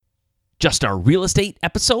Just Start Real Estate,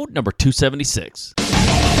 episode number 276. All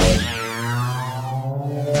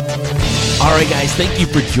right, guys, thank you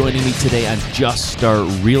for joining me today on Just Start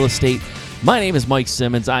Real Estate. My name is Mike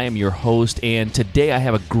Simmons. I am your host, and today I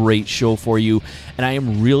have a great show for you, and I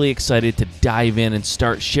am really excited to dive in and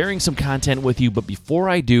start sharing some content with you. But before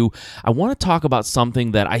I do, I want to talk about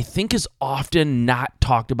something that I think is often not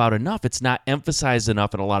talked about enough. It's not emphasized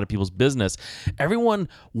enough in a lot of people's business. Everyone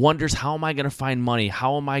wonders, how am I going to find money?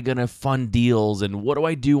 How am I going to fund deals? And what do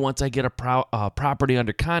I do once I get a property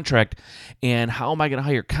under contract? And how am I going to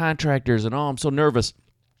hire contractors? And I'm so nervous.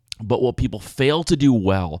 But what people fail to do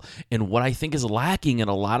well, and what I think is lacking in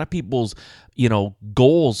a lot of people's,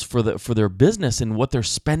 goals for their business and what they're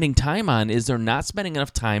spending time on, is they're not spending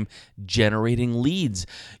enough time generating leads.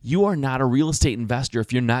 You are not a real estate investor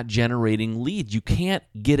if you're not generating leads. You can't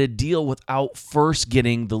get a deal without first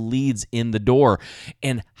getting the leads in the door.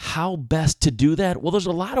 And how best to do that? Well, there's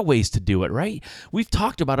a lot of ways to do it, right? We've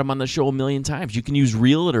talked about them on the show a million times. You can use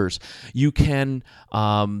realtors. You can,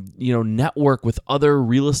 network with other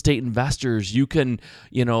real estate investors. You can,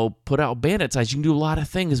 put out bandit sites. You can do a lot of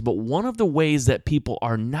things. But one of the ways that people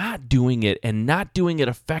are not doing it, and not doing it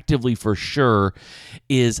effectively for sure,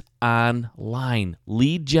 is online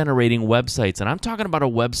lead generating websites. And I'm talking about a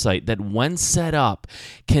website that, when set up,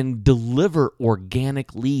 can deliver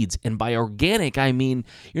organic leads. And by organic, I mean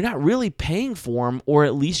you're not really paying for them, or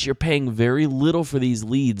at least you're paying very little for these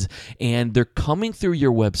leads, and they're coming through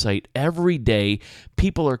your website every day.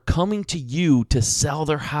 People are coming to you to sell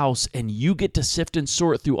their house, and you get to sift and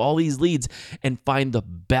sort through all these leads and find the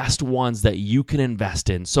best ones that you can invest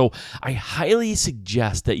in. So I highly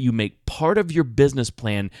suggest that you make part of your business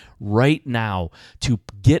plan right now to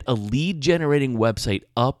get a lead generating website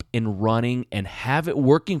up and running and have it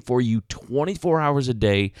working for you 24 hours a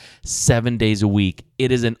day, 7 days a week.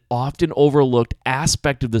 It is an often overlooked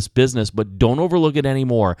aspect of this business, but don't overlook it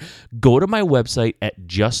anymore. Go to my website at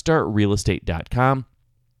juststartrealestate.com.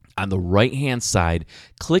 On the right-hand side,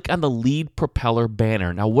 click on the Lead Propeller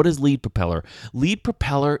banner. Now, what is Lead Propeller? Lead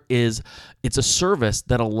Propeller it's a service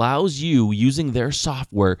that allows you, using their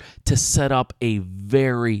software, to set up a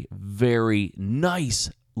very, very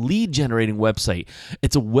nice lead generating website.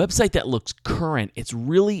 It's a website that looks current. It's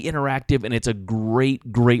really interactive, and it's a great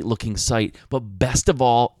looking site. But best of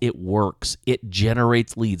all, it works. It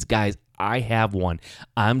generates leads. Guys, I have one.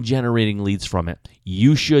 I'm generating leads from it.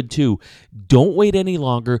 You should too. Don't wait any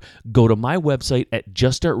longer. Go to my website at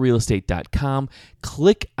juststartrealestate.com.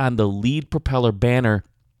 Click on the Lead Propeller banner.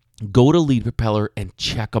 Go to Lead Propeller and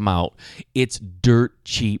check them out. It's dirt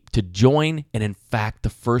cheap to join, and in fact,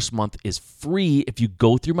 the first month is free if you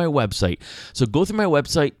go through my website. So go through my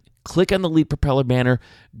website, click on the Lead Propeller banner,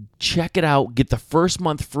 check it out, get the first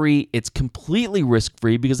month free. It's completely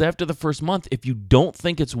risk-free, because after the first month, if you don't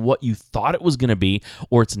think it's what you thought it was going to be,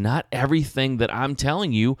 or it's not everything that I'm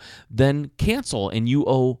telling you, then cancel and you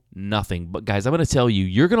owe nothing. But guys, I'm going to tell you,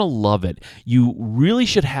 you're going to love it. You really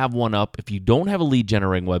should have one up. If you don't have a lead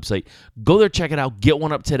generating website, go there, check it out, get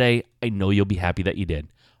one up today. I know you'll be happy that you did.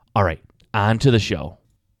 All right, on to the show.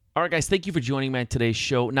 All right, guys, thank you for joining me on today's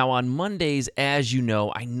show. Now, on Mondays, as you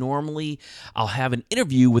know, I'll have an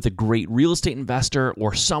interview with a great real estate investor,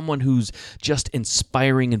 or someone who's just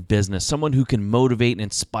inspiring in business, someone who can motivate and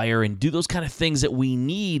inspire and do those kind of things that we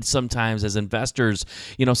need sometimes as investors.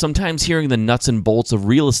 Sometimes hearing the nuts and bolts of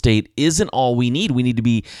real estate isn't all we need. We need to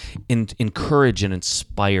be encouraged and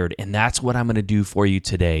inspired, and that's what I'm going to do for you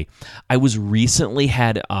today. I was recently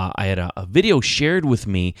had a video shared with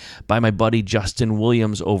me by my buddy Justin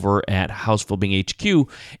Williams over at House Flipping HQ,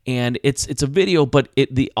 and it's a video, but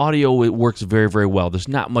the audio, it works very, very well. There's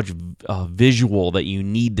not much visual that you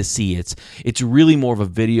need to see. It's really more of a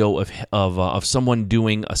video of someone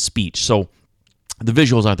doing a speech. So the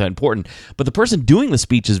visuals aren't that important, but the person doing the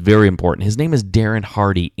speech is very important. His name is Darren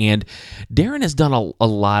Hardy, and Darren has done a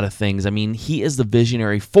lot of things. I mean, he is the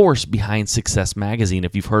visionary force behind Success Magazine.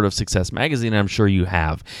 If you've heard of Success Magazine, I'm sure you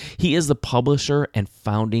have. He is the publisher and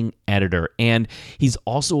founding editor, and he's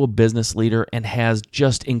also a business leader and has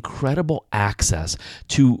just incredible access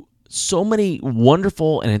to so many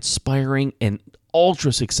wonderful and inspiring and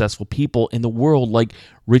ultra successful people in the world, like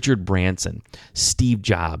Richard Branson, Steve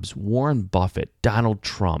Jobs, Warren Buffett, Donald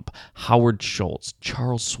Trump, Howard Schultz,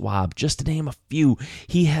 Charles Schwab, just to name a few.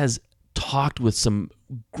 He has talked with some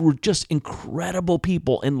just incredible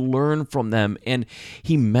people and learned from them, and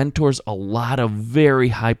he mentors a lot of very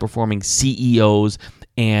high-performing CEOs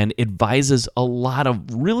and advises a lot of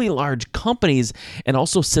really large companies, and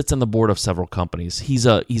also sits on the board of several companies. He's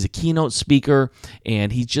a keynote speaker,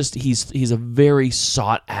 and he's a very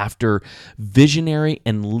sought after visionary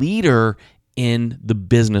and leader in the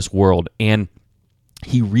business world. And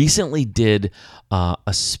he recently did a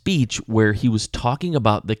speech where he was talking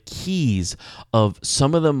about the keys of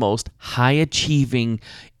some of the most high-achieving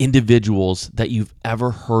individuals that you've ever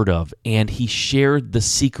heard of. And he shared the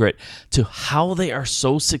secret to how they are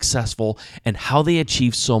so successful and how they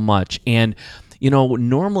achieve so much. And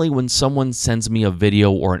normally when someone sends me a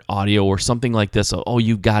video or an audio or something like this, oh,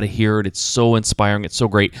 you've got to hear it. It's so inspiring. It's so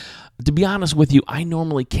great. To be honest with you, I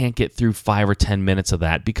normally can't get through 5 or 10 minutes of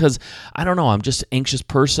that because, I don't know, I'm just an anxious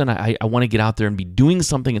person. I want to get out there and be doing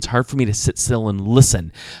something. It's hard for me to sit still and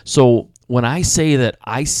listen. So when I say that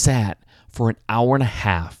I sat for an hour and a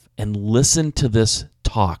half and listened to this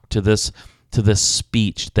talk, to this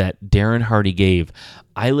speech that Darren Hardy gave,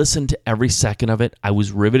 I listened to every second of it. I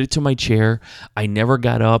was riveted to my chair. I never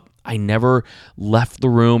got up. I never left the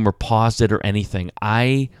room or paused it or anything.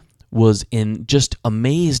 I was just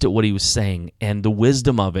amazed at what he was saying and the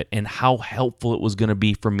wisdom of it and how helpful it was going to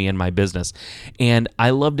be for me and my business. And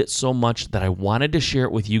I loved it so much that I wanted to share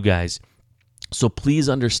it with you guys. So please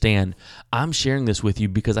understand, I'm sharing this with you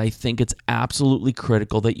because I think it's absolutely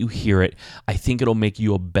critical that you hear it. I think it'll make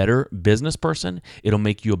you a better business person. It'll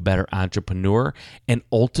make you a better entrepreneur. And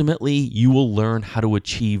ultimately, you will learn how to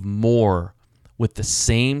achieve more with the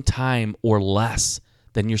same time or less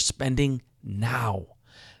than you're spending now.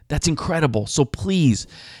 That's incredible. So please,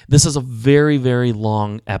 this is a very, very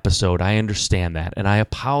long episode. I understand that. And I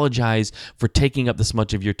apologize for taking up this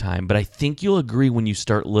much of your time. But I think you'll agree when you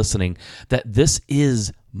start listening that this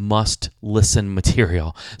is must-listen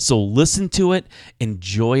material. So listen to it,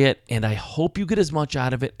 enjoy it, and I hope you get as much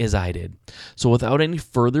out of it as I did. So without any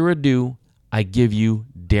further ado, I give you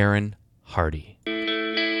Darren Hardy.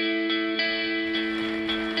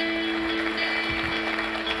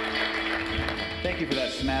 Thank you for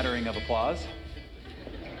that smattering of applause.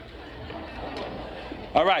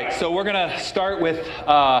 All right, so we're going to start with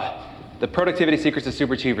the productivity secrets of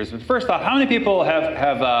superachievers. But first off, how many people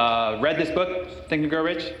have read this book, Think and Grow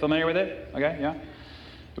Rich? Familiar with it? Okay, yeah.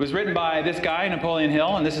 It was written by this guy, Napoleon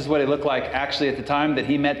Hill, and this is what it looked like actually at the time that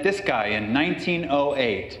he met this guy in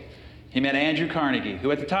 1908. He met Andrew Carnegie,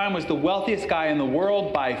 who at the time was the wealthiest guy in the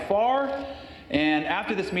world by far. And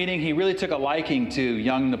after this meeting, he really took a liking to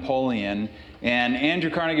young Napoleon. And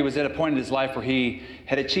Andrew Carnegie was at a point in his life where he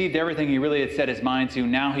had achieved everything he really had set his mind to.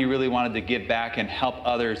 Now he really wanted to give back and help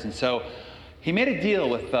others. And so he made a deal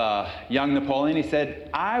with young Napoleon. He said,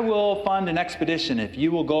 I will fund an expedition if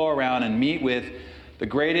you will go around and meet with the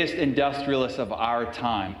greatest industrialists of our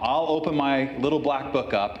time. I'll open my little black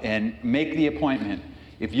book up and make the appointment.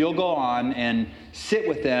 If you'll go on and sit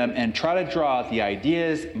with them and try to draw out the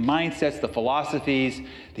ideas, mindsets, the philosophies,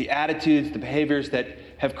 the attitudes, the behaviors that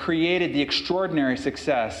have created the extraordinary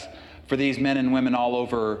success for these men and women all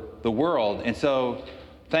over the world. And so,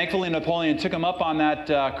 thankfully, Napoleon took him up on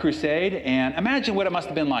that crusade. And imagine what it must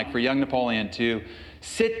have been like for young Napoleon to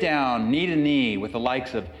sit down knee to knee with the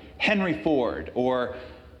likes of Henry Ford or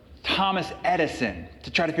Thomas Edison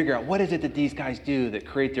to try to figure out what is it that these guys do that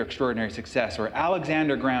create their extraordinary success, or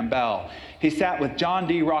Alexander Graham Bell. He sat with John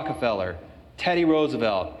D. Rockefeller, Teddy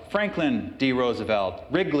Roosevelt, Franklin D. Roosevelt,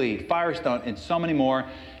 Wrigley, Firestone, and so many more.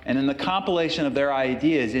 And then the compilation of their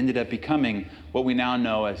ideas ended up becoming what we now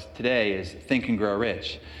know as today as Think and Grow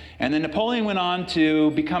Rich. And then Napoleon went on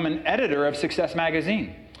to become an editor of Success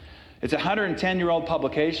Magazine. It's a 110-year-old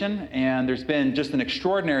publication, and there's been just an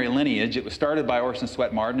extraordinary lineage. It was started by Orson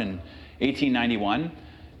Swett Marden in 1891.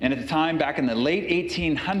 And at the time, back in the late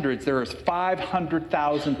 1800s, there was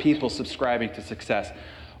 500,000 people subscribing to Success.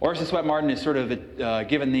 Orson Swett Marden is sort of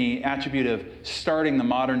given the attribute of starting the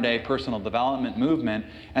modern-day personal development movement.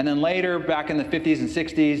 And then later, back in the 50s and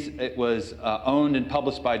 60s, it was owned and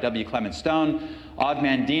published by W. Clement Stone. Og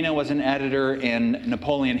Mandino was an editor, and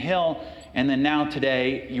Napoleon Hill. And then now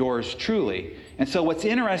today, yours truly. And so what's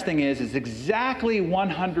interesting is exactly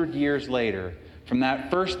 100 years later, from that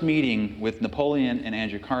first meeting with Napoleon and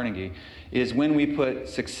Andrew Carnegie, is when we put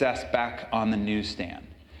Success back on the newsstand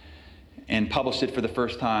and published it for the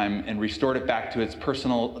first time and restored it back to its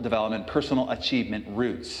personal development, personal achievement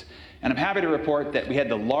roots. And I'm happy to report that we had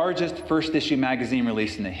the largest first issue magazine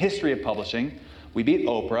release in the history of publishing. We beat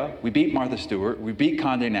Oprah, we beat Martha Stewart, we beat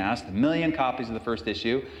Condé Nast, 1 million copies of the first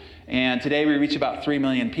issue. And today we reach about 3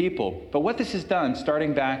 million people. But what this has done,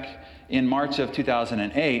 starting back in March of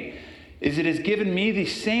 2008, is it has given me the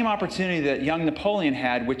same opportunity that young Napoleon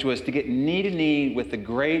had, which was to get knee to knee with the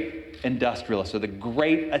great industrialists, or the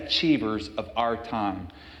great achievers of our time.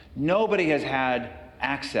 Nobody has had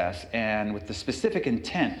access, and with the specific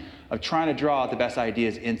intent of trying to draw out the best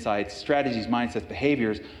ideas, insights, strategies, mindsets,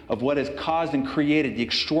 behaviors of what has caused and created the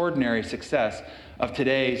extraordinary success of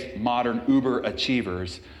today's modern uber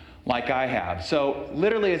achievers like I have. So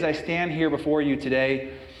literally, as I stand here before you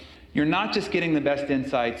today, you're not just getting the best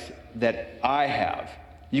insights that I have.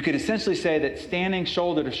 You could essentially say that standing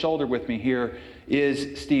shoulder to shoulder with me here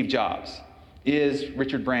is Steve Jobs, is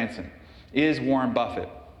Richard Branson, is Warren Buffett,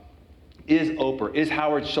 is Oprah, is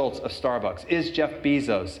Howard Schultz of Starbucks, is Jeff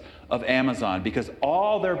Bezos of Amazon, because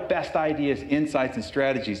all their best ideas, insights, and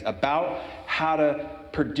strategies about how to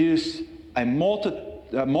produce a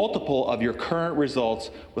multiple of your current results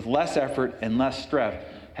with less effort and less stress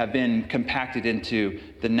have been compacted into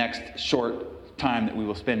the next short time that we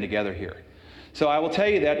will spend together here. So I will tell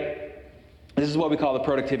you that this is what we call the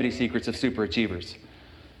productivity secrets of superachievers.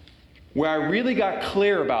 Where I really got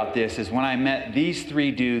clear about this is when I met these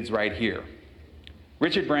three dudes right here: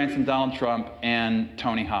 Richard Branson, Donald Trump, and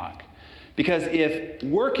Tony Hawk. Because if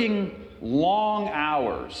working long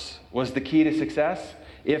hours was the key to success,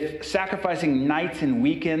 if sacrificing nights and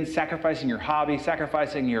weekends, sacrificing your hobby,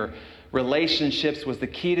 sacrificing your relationships was the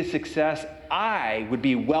key to success, I would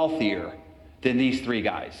be wealthier than these three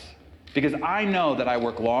guys. Because I know that I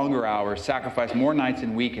work longer hours, sacrifice more nights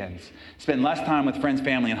and weekends, spend less time with friends,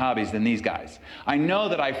 family, and hobbies than these guys. I know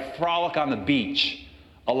that I frolic on the beach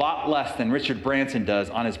a lot less than Richard Branson does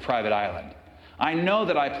on his private island. I know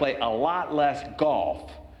that I play a lot less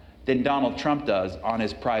golf than Donald Trump does on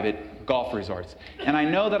his private golf resorts. And I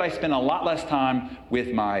know that I spend a lot less time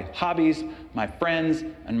with my hobbies, my friends,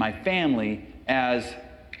 and my family as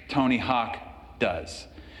Tony Hawk does.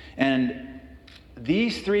 And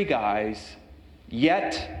these three guys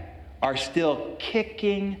yet are still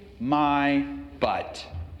kicking my butt.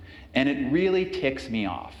 And it really ticks me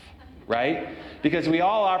off, right? Because we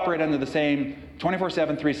all operate under the same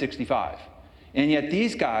 24/7, 365. And yet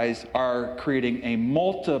these guys are creating a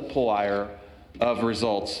multiplier of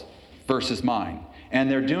results versus mine.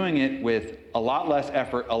 And they're doing it with a lot less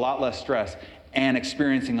effort, a lot less stress, and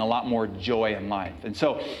experiencing a lot more joy in life. And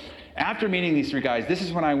so after meeting these three guys, this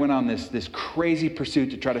is when I went on this crazy pursuit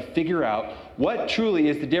to try to figure out what truly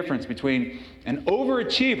is the difference between an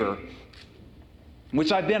overachiever,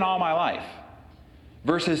 which I've been all my life,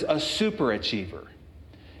 versus a superachiever.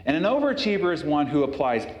 And an overachiever is one who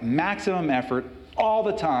applies maximum effort all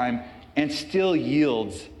the time and still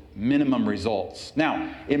yields minimum results.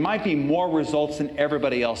 Now, it might be more results than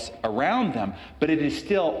everybody else around them, but it is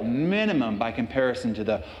still minimum by comparison to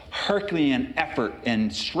the Herculean effort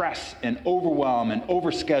and stress and overwhelm and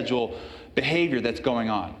overschedule behavior that's going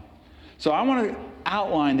on. So I want to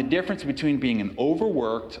outline the difference between being an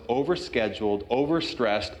overworked, overscheduled,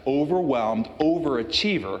 overstressed, overwhelmed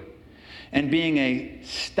overachiever and being a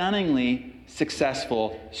stunningly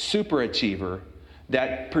successful superachiever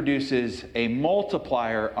that produces a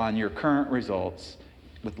multiplier on your current results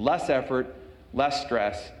with less effort, less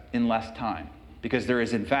stress, in less time. Because there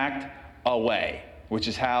is, in fact, a way, which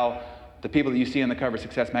is how the people that you see on the cover of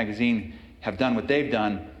Success Magazine have done what they've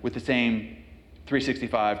done with the same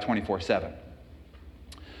 365, 24/7.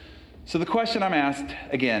 So the question I'm asked,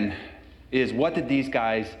 again, is what did these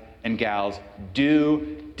guys and gals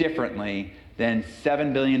do differently than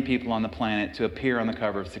 7 billion people on the planet to appear on the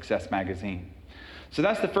cover of Success Magazine? So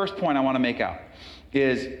that's the first point I want to make out,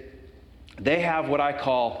 is they have what I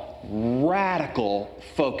call radical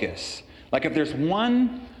focus. Like if there's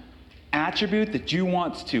one attribute that you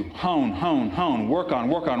want to hone, work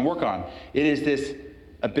on, it is this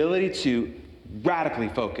ability to radically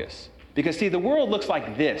focus. Because see, the world looks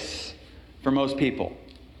like this for most people.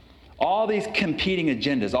 All these competing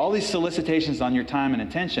agendas, all these solicitations on your time and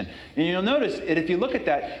attention. And you'll notice that if you look at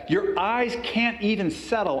that, your eyes can't even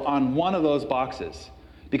settle on one of those boxes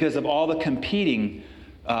because of all the competing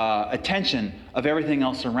attention of everything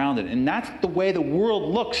else around it. And that's the way the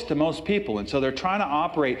world looks to most people. And so they're trying to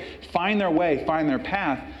operate, find their way, find their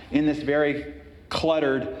path in this very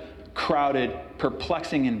cluttered, crowded,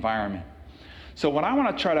 perplexing environment. So what I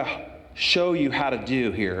want to try to show you how to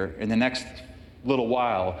do here in the next little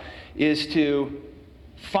while is to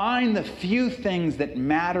find the few things that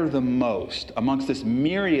matter the most amongst this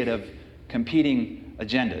myriad of competing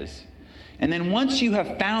agendas. And then once you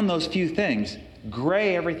have found those few things,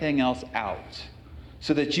 gray everything else out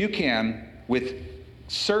so that you can, with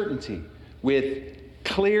certainty, with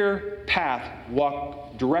clear path,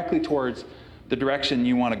 walk directly towards the direction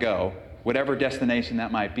you want to go, whatever destination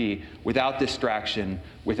that might be, without distraction,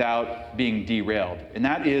 without being derailed. And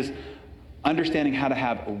that is understanding how to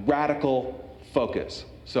have radical focus.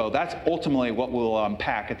 So that's ultimately what we'll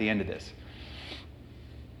unpack at the end of this.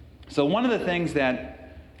 So one of the things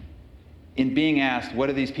that in being asked, what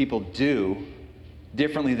do these people do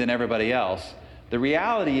differently than everybody else? The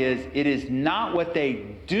reality is, it is not what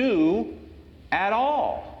they do at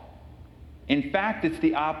all. In fact, it's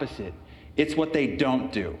the opposite. It's what they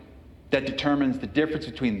don't do that determines the difference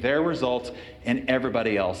between their results and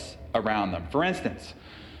everybody else around them. For instance,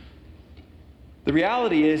 the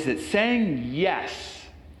reality is that saying yes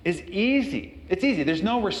is easy. It's easy. There's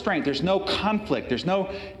no restraint. There's no conflict. There's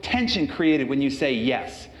no tension created when you say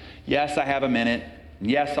yes. Yes, I have a minute.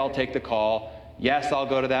 Yes, I'll take the call. Yes, I'll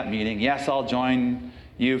go to that meeting. Yes, I'll join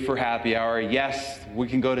you for happy hour. Yes, we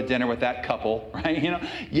can go to dinner with that couple, right?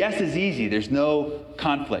 Yes is easy. There's no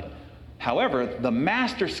conflict. However, the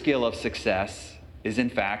master skill of success is, in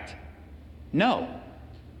fact, no.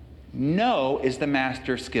 No is the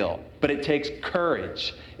master skill, but it takes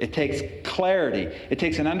courage. It takes clarity. It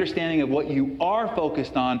takes an understanding of what you are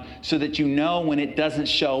focused on so that you know when it doesn't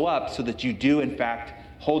show up, so that you do, in fact,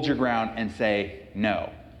 hold your ground and say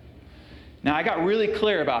no. Now, I got really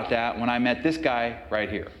clear about that when I met this guy right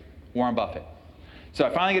here, Warren Buffett. So I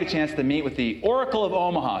finally get a chance to meet with the Oracle of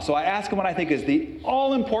Omaha. So I ask him what I think is the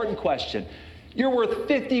all-important question. You're worth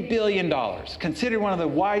 $50 billion, considered one of the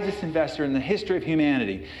wisest investors in the history of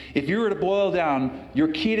humanity. If you were to boil down your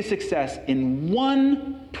key to success in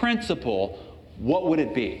one principle, what would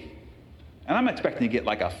it be? And I'm expecting to get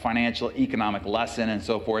like a financial economic lesson and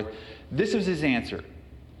so forth. This was his answer.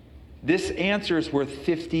 This answer is worth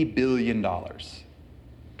 $50 billion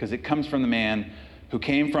because it comes from the man who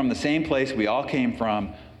came from the same place we all came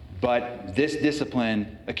from, but this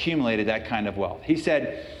discipline accumulated that kind of wealth. He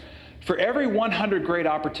said, for every 100 great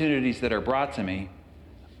opportunities that are brought to me,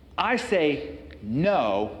 I say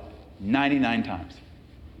no 99 times.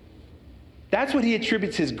 That's what he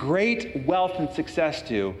attributes his great wealth and success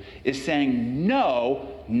to, is saying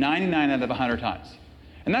no 99 out of 100 times.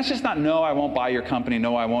 And that's just not no, I won't buy your company,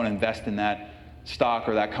 no, I won't invest in that stock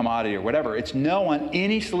or that commodity or whatever. It's no on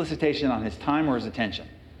any solicitation on his time or his attention.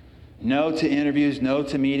 No to interviews, no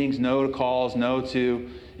to meetings, no to calls, no to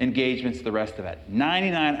engagements, the rest of it.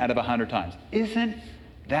 99 out of 100 times. Isn't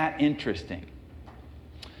that interesting?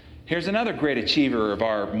 Here's another great achiever of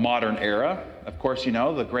our modern era. Of course, you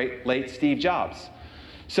know, the great late Steve Jobs.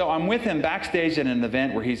 So I'm with him backstage at an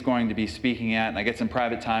event where he's going to be speaking at, and I get some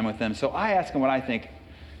private time with him. So I ask him what I think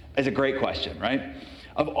is a great question, right?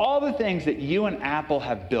 Of all the things that you and Apple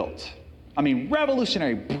have built, I mean,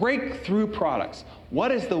 revolutionary, breakthrough products,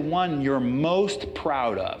 what is the one you're most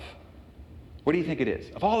proud of? What do you think it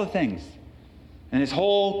is? Of all the things in his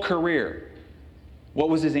whole career, what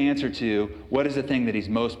was his answer to what is the thing that he's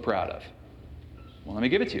most proud of? Well, let me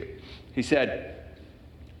give it to you. He said,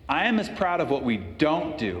 I am as proud of what we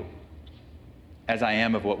don't do as I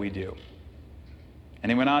am of what we do.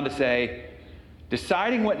 And he went on to say,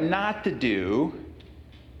 deciding what not to do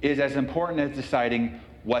is as important as deciding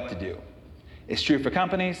what to do. It's true for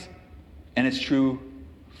companies, and it's true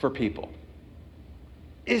for people.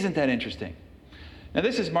 Isn't that interesting? Now,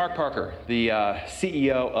 this is Mark Parker, the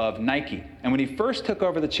CEO of Nike. And when he first took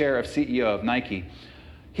over the chair of CEO of Nike,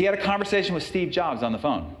 he had a conversation with Steve Jobs on the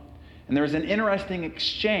phone. And there was an interesting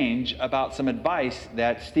exchange about some advice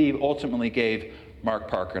that Steve ultimately gave Mark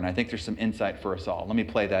Parker. And I think there's some insight for us all. Let me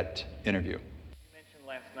play that interview. You mentioned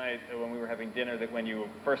last night when we were having dinner that when you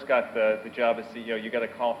first got the job as CEO, you got a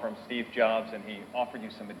call from Steve Jobs and he offered you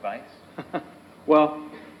some advice. Well,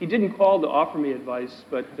 he didn't call to offer me advice,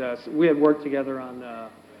 but we had worked together on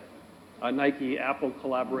a Nike-Apple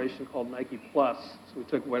collaboration called Nike Plus. So we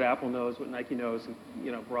took what Apple knows, what Nike knows,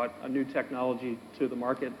 and brought a new technology to the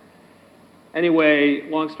market. Anyway,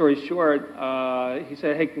 long story short, he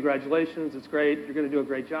said, "Hey, congratulations! It's great. You're going to do a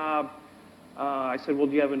great job." I said, "Well,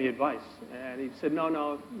 do you have any advice?" And he said,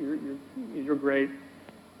 "No, you're great."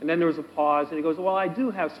 And then there was a pause, and he goes, "Well, I do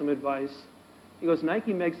have some advice." He goes,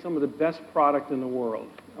 Nike makes some of the best product in the world.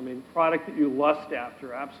 I mean, product that you lust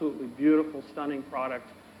after, absolutely beautiful, stunning product.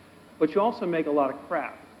 But you also make a lot of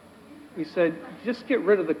crap. He said, just get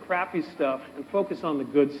rid of the crappy stuff and focus on the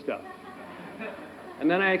good stuff. And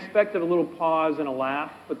then I expected a little pause and a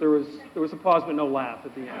laugh, but there was a pause but no laugh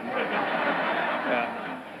at the end.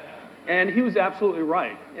 Yeah. And he was absolutely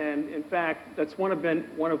right. And in fact, that's one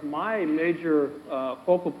of my major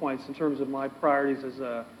focal points in terms of my priorities as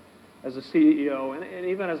a CEO, and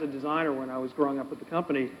even as a designer when I was growing up at the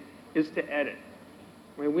company, is to edit.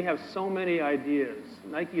 I mean, we have so many ideas.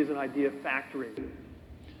 Nike is an idea factory.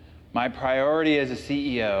 My priority as a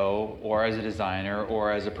CEO or as a designer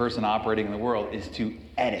or as a person operating in the world is to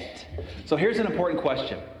edit. So here's an important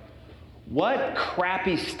question. What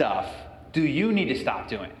crappy stuff do you need to stop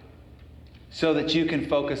doing so that you can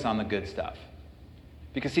focus on the good stuff?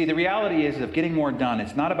 Because see, the reality is of getting more done,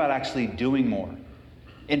 it's not about actually doing more.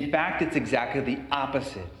 In fact, it's exactly the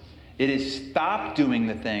opposite. It is stop doing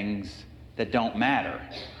the things that don't matter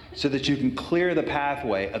so that you can clear the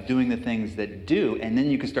pathway of doing the things that do, and then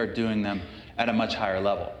you can start doing them at a much higher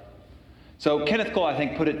level. So Kenneth Cole, I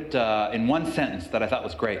think, put it in one sentence that I thought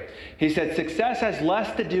was great. He said, success has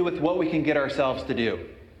less to do with what we can get ourselves to do.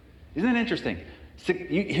 Isn't that interesting?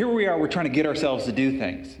 Here we are, we're trying to get ourselves to do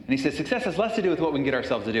things. And he says, success has less to do with what we can get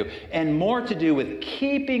ourselves to do, and more to do with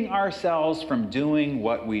keeping ourselves from doing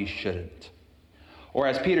what we shouldn't. Or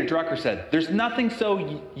as Peter Drucker said, there's nothing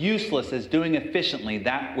so useless as doing efficiently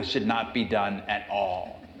that which should not be done at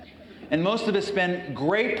all. And most of us spend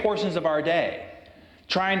great portions of our day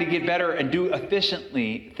trying to get better and do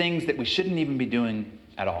efficiently things that we shouldn't even be doing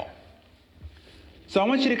at all. So I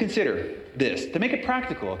want you to consider this, to make it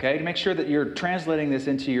practical, okay? To make sure that you're translating this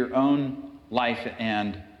into your own life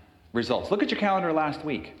and results. Look at your calendar last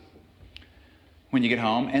week when you get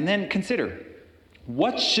home, and then consider,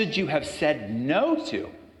 what should you have said no to?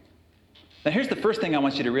 Now here's the first thing I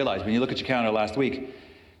want you to realize when you look at your calendar last week.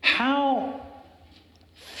 How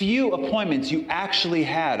few appointments you actually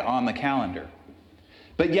had on the calendar.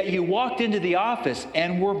 But yet you walked into the office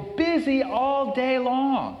and were busy all day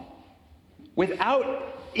long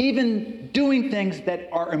without even doing things that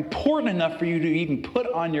are important enough for you to even put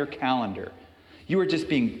on your calendar. You were just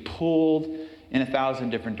being pulled in 1,000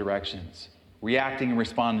 different directions, reacting and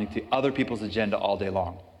responding to other people's agenda all day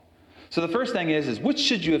long. So the first thing is which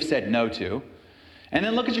should you have said no to? And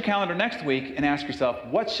then look at your calendar next week and ask yourself,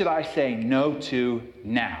 what should I say no to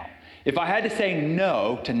now? If I had to say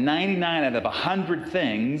no to 99 out of 100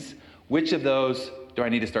 things, which of those do I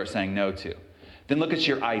need to start saying no to? Then look at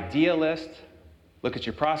your idea list, look at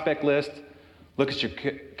your prospect list, look at your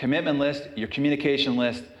commitment list, your communication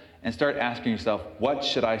list, and start asking yourself, what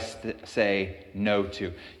should I say no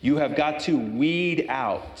to? You have got to weed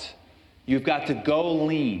out. You've got to go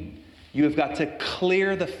lean. You have got to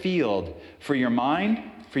clear the field for your mind,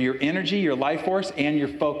 for your energy, your life force, and your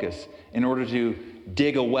focus in order to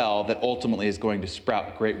dig a well that ultimately is going to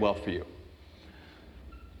sprout great wealth for you.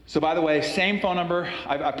 So by the way, same phone number.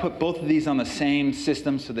 I put both of these on the same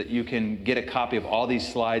system so that you can get a copy of all these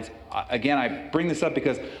slides. Again, I bring this up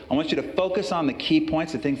because I want you to focus on the key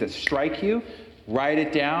points, the things that strike you. Write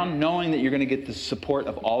it down, knowing that you're going to get the support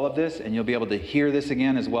of all of this, and you'll be able to hear this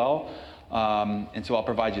again as well. And so I'll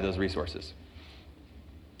provide you those resources.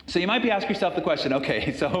 So you might be asking yourself the question,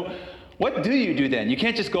 okay, so what do you do then? You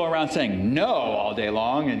can't just go around saying no all day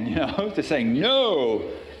long and, just saying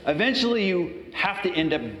no. Eventually you have to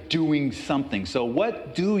end up doing something. So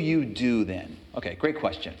what do you do then? Okay, great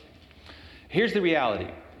question. Here's the reality.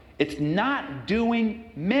 It's not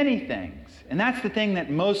doing many things. And that's the thing that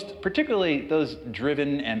most, particularly those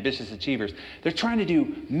driven, ambitious achievers, they're trying to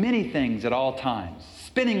do many things at all times,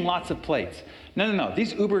 spinning lots of plates. No.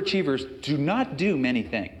 These uber achievers do not do many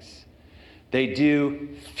things. They do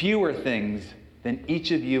fewer things than each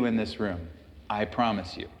of you in this room. I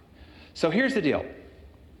promise you. So here's the deal.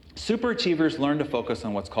 Super achievers learn to focus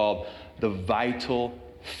on what's called the vital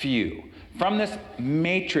few. From this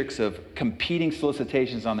matrix of competing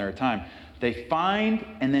solicitations on their time, they find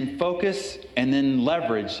and then focus and then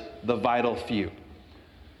leverage the vital few.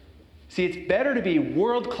 See, it's better to be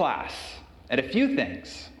world class at a few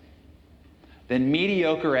things than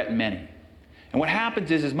mediocre at many. And what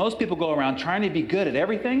happens is most people go around trying to be good at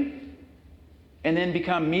everything and then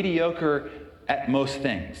become mediocre at most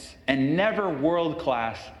things and never world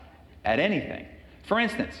class at anything. For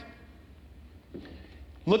instance,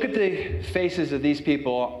 look at the faces of these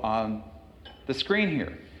people on the screen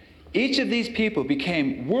here. Each of these people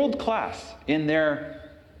became world class in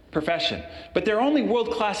their profession, but they're only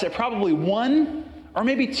world class at probably one or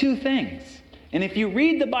maybe two things. And if you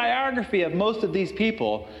read the biography of most of these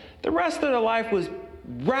people, the rest of their life was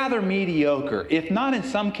rather mediocre, if not in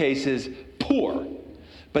some cases poor.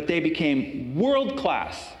 But they became world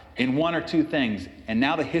class in one or two things, and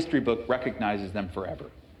now the history book recognizes them forever.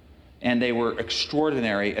 And they were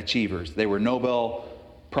extraordinary achievers. They were Nobel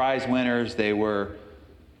Prize winners, they were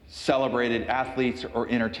celebrated athletes or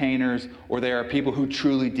entertainers, or they are people who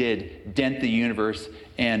truly did dent the universe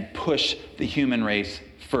and push the human race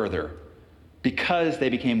further because they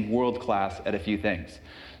became world class at a few things.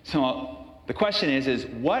 So the question is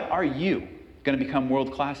what are you going to become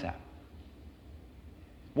world class at?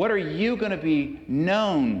 What are you going to be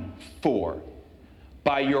known for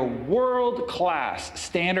by your world-class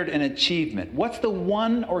standard and achievement? What's the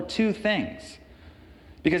one or two things?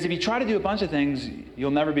 Because if you try to do a bunch of things,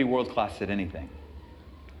 you'll never be world-class at anything.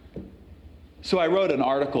 So I wrote an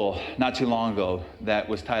article not too long ago that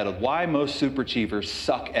was titled, Why Most Superachievers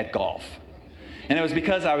Suck at Golf. And it was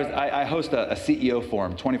because I host a CEO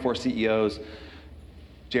forum, 24 CEOs.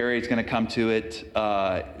 Jerry's going to come to it,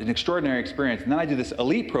 an extraordinary experience. And then I do this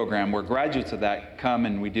elite program where graduates of that come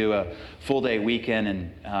and we do a full day weekend.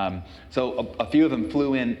 And so a few of them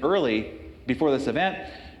flew in early before this event,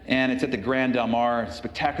 and it's at the Grand Del Mar,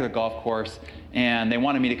 spectacular golf course. And they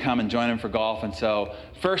wanted me to come and join them for golf. And so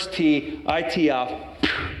first tee, I tee off,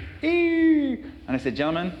 and I said,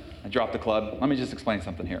 gentlemen, I dropped the club. Let me just explain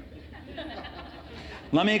something here.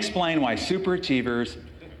 Let me explain why superachievers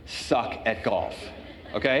suck at golf,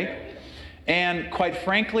 okay? And quite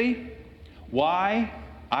frankly, why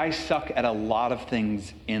I suck at a lot of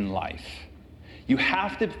things in life. You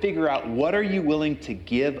have to figure out what are you willing to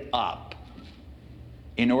give up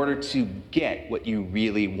in order to get what you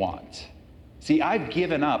really want. See, I've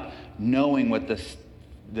given up knowing what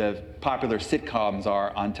the popular sitcoms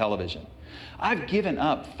are on television. I've given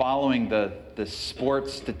up following the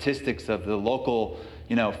sports statistics of the local,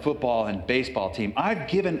 football and baseball team. I've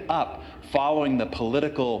given up following the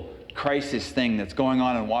political crisis thing that's going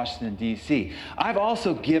on in Washington, D.C. I've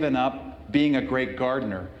also given up being a great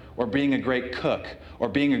gardener, or being a great cook, or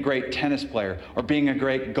being a great tennis player, or being a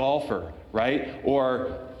great golfer, right?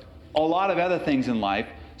 Or a lot of other things in life,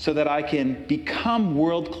 so that I can become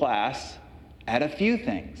world class at a few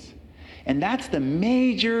things. And that's the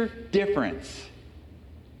major difference,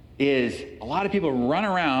 is a lot of people run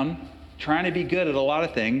around trying to be good at a lot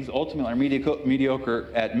of things, ultimately are mediocre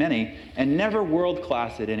at many, and never world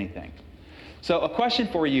class at anything. So a question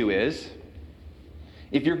for you is,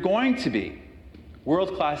 if you're going to be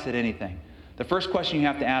world class at anything, the first question you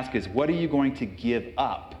have to ask is, what are you going to give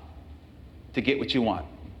up to get what you want?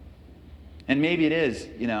 And maybe it is,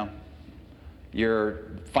 your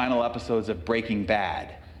final episodes of Breaking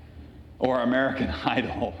Bad or American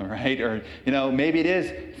Idol, right? Or, maybe it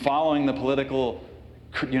is following the political,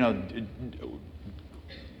 crud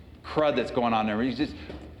that's going on there.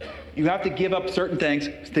 You have to give up certain things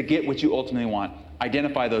to get what you ultimately want.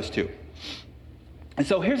 Identify those two. And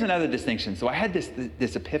so here's another distinction. So I had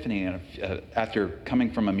this epiphany after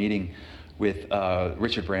coming from a meeting with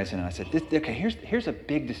Richard Branson, and I said, okay, here's a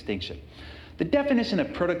big distinction. The definition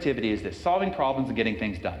of productivity is this: solving problems and getting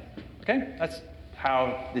things done. Okay? That's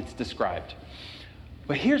how it's described.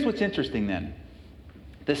 But here's what's interesting then.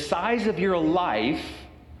 The size of your life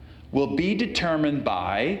will be determined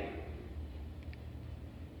by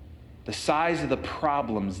the size of the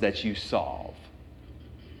problems that you solve.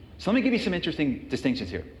 So let me give you some interesting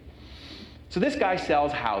distinctions here. So this guy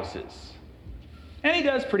sells houses, and he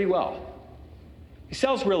does pretty well. He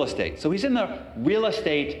sells real estate. So he's in the real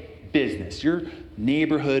estate business, your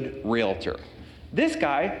neighborhood realtor. This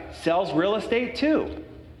guy sells real estate too,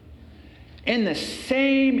 in the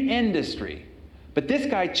same industry. But this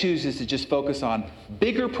guy chooses to just focus on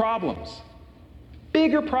bigger problems,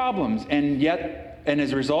 and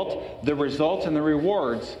as a result, the results and the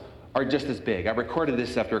rewards are just as big. I recorded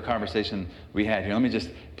this after a conversation we had here. Let me just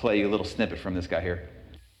play you a little snippet from this guy here.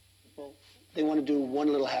 Well, they want to do one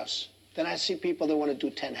little house. Then I see people that want to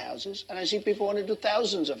do 10 houses, and I see people want to do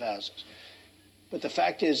thousands of houses. But the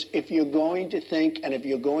fact is, if you're going to think and if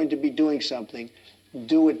you're going to be doing something,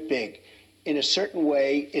 do it big. In a certain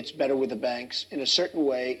way, it's better with the banks. In a certain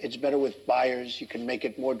way, it's better with buyers. You can make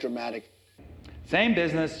it more dramatic. Same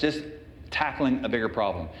business, just tackling a bigger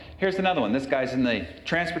problem. Here's another one. This guy's in the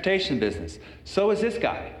transportation business. So is this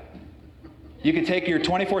guy. You can take your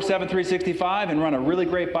 24/7 365 and run a really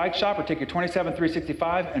great bike shop, or take your 27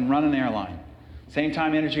 365 and run an airline. Same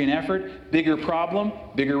time, energy, and effort, bigger problem,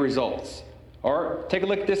 bigger results. Or take a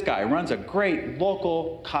look at this guy. Runs a great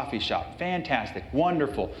local coffee shop. Fantastic,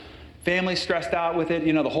 wonderful. Family stressed out with it,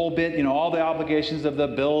 the whole bit, all the obligations of the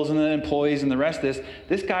bills and the employees and the rest of this.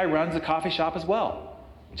 This guy runs a coffee shop as well.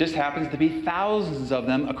 Just happens to be thousands of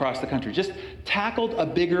them across the country. Just tackled a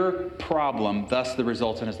bigger problem, thus the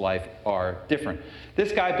results in his life are different.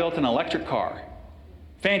 This guy built an electric car.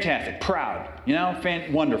 Fantastic, proud,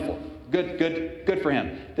 wonderful. Good for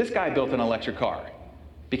him. This guy built an electric car.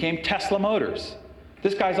 Became Tesla Motors.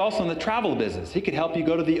 This guy's also in the travel business. He could help you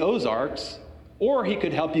go to the Ozarks, or he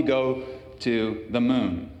could help you go to the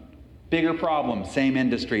moon. Bigger problem, same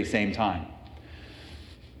industry, same time.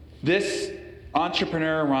 This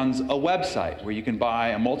entrepreneur runs a website where you can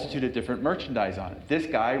buy a multitude of different merchandise on it. This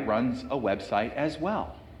guy runs a website as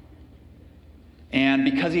well. And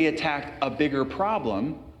because he attacked a bigger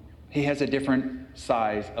problem, he has a different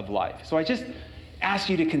size of life. So I just ask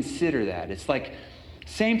you to consider that. It's like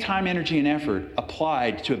same time, energy, and effort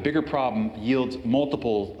applied to a bigger problem yields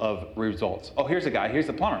multiples of results. Oh, here's a guy, here's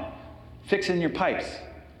a plumber. fixing your pipes,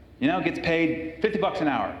 gets paid 50 bucks an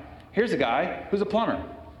hour. Here's a guy who's a plumber,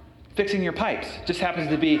 fixing your pipes. Just happens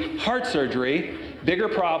to be heart surgery, bigger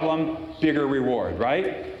problem, bigger reward,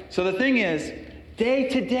 right? So the thing is, day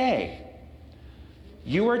to day,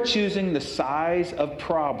 you are choosing the size of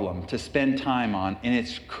problem to spend time on, and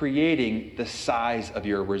it's creating the size of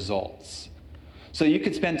your results. So you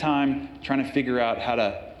could spend time trying to figure out how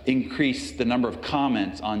to increase the number of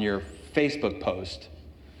comments on your Facebook post,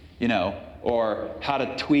 or how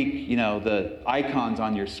to tweak, the icons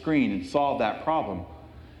on your screen and solve that problem.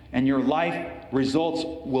 And your life results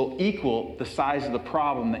will equal the size of the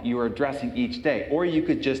problem that you are addressing each day. Or you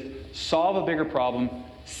could just solve a bigger problem,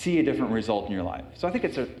 see a different result in your life. So I think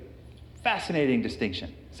it's a fascinating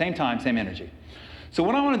distinction. Same time, same energy. So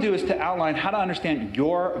what I want to do is to outline how to understand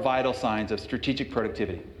your vital signs of strategic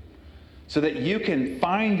productivity so that you can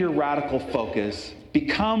find your radical focus,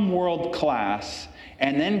 become world class,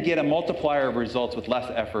 and then get a multiplier of results with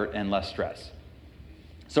less effort and less stress.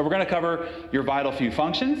 So we're going to cover your vital few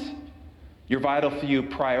functions, your vital few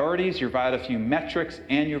priorities, your vital few metrics,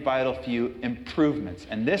 and your vital few improvements.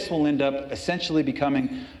 And this will end up essentially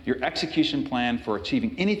becoming your execution plan for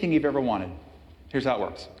achieving anything you've ever wanted. Here's how it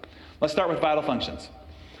works. Let's start with vital functions.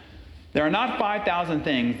 There are not 5,000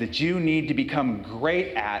 things that you need to become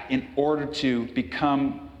great at in order to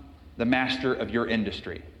become the master of your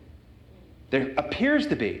industry. There appears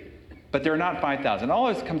to be, but there are not 5,000. It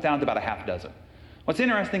always comes down to about a half dozen. What's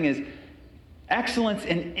interesting is excellence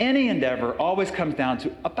in any endeavor always comes down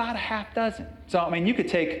to about a half dozen. So, you could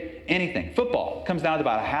take anything. Football comes down to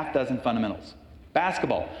about a half dozen fundamentals.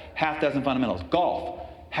 Basketball, half dozen fundamentals. Golf,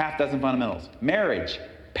 half dozen fundamentals. Marriage,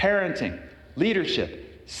 parenting,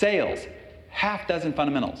 leadership, sales, half dozen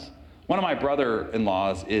fundamentals. One of my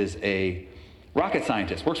brother-in-laws is a rocket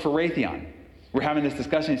scientist, works for Raytheon. We're having this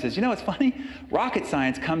discussion. He says, it's funny, rocket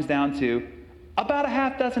science comes down to about a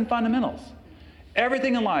half dozen fundamentals.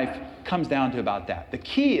 Everything in life comes down to about that. The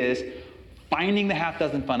key is finding the half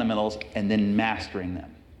dozen fundamentals and then mastering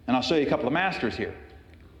them. And I'll show you a couple of masters here.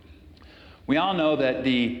 We all know that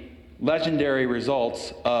the legendary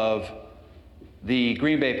results of the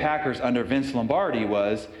Green Bay Packers under Vince Lombardi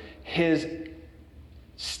was his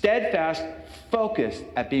steadfast focus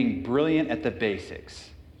at being brilliant at the basics,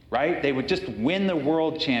 right? They would just win the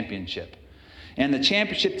world championship. And the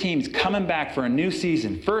championship team's coming back for a new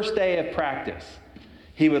season, first day of practice.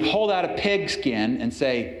 He would hold out a pigskin and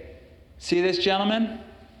say, "See this, gentlemen?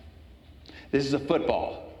 This is a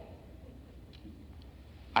football.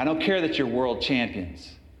 I don't care that you're world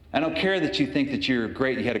champions. I don't care that you think that you're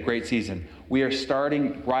great, you had a great season. We are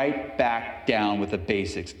starting right back down with the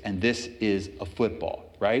basics, and this is a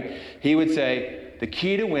football," right? He would say, the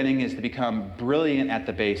key to winning is to become brilliant at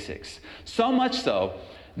the basics. So much so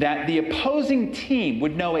that the opposing team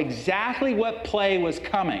would know exactly what play was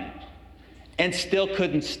coming and still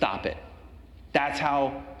couldn't stop it. That's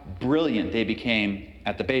how brilliant they became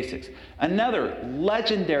at the basics. Another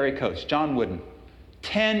legendary coach, John Wooden,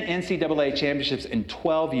 10 NCAA championships in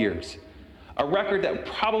 12 years. A record that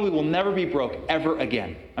probably will never be broke ever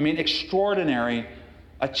again. Extraordinary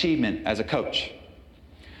achievement as a coach.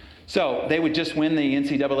 So they would just win the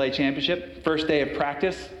NCAA championship, first day of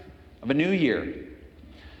practice of a new year.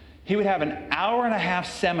 He would have an hour-and-a-half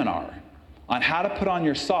seminar on how to put on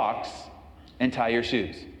your socks and tie your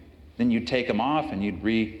shoes. Then you'd take them off and you'd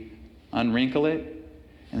unwrinkle it,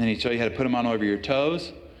 and then he'd show you how to put them on over your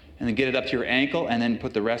toes, and then get it up to your ankle, and then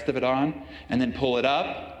put the rest of it on, and then pull it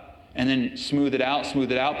up, and then smooth it out,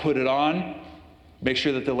 put it on, make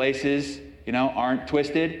sure that the laces, aren't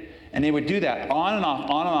twisted. And they would do that on and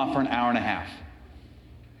off for an hour and a half.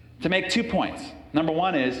 To make 2 points. Number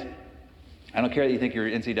one is, I don't care that you think you're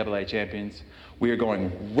NCAA champions. We are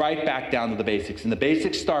going right back down to the basics. And the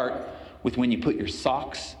basics start with when you put your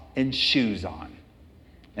socks and shoes on.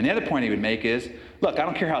 And the other point he would make is, look, I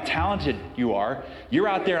don't care how talented you are. You're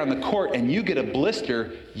out there on the court and you get a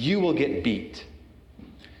blister, you will get beat.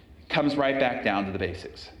 Comes right back down to the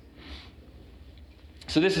basics.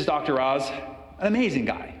 So this is Dr. Oz, an amazing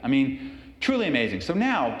guy. Truly amazing. So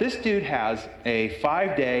now this dude has a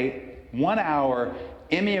 5-day, 1-hour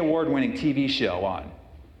Emmy Award-winning TV show on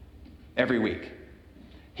every week.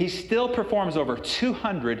 He still performs over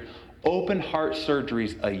 200 open heart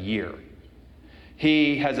surgeries a year.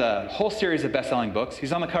 He has a whole series of best-selling books.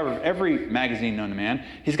 He's on the cover of every magazine known to man.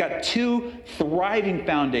 He's got 2 thriving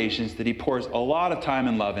foundations that he pours a lot of time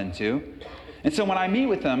and love into. And so when I meet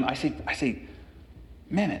with him, I say,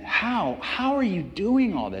 man, how are you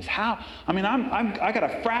doing all this? I got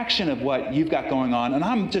a fraction of what you've got going on, and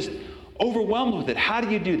I'm just overwhelmed with it. How do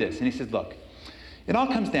you do this? And he says, look, it all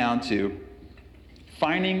comes down to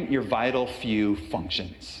finding your vital few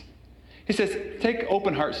functions. He says, take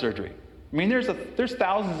open heart surgery. I mean, there's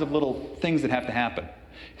thousands of little things that have to happen.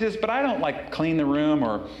 He says, but I don't like clean the room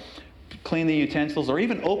or clean the utensils or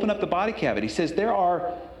even open up the body cavity. He says, there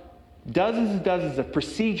are dozens and dozens of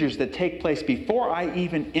procedures that take place before I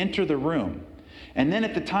even enter the room. And then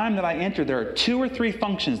at the time that I enter, there are 2 or 3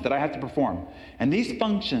 functions that I have to perform. And these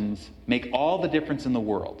functions make all the difference in the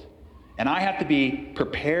world. And I have to be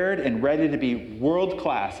prepared and ready to be world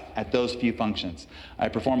class at those few functions. I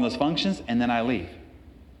perform those functions and then I leave.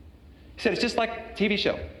 He said, it's just like a TV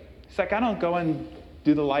show. It's like, I don't go and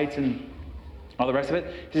do the lights and all the rest of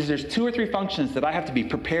it. He says, there's 2 or 3 functions that I have to be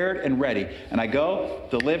prepared and ready. And I go,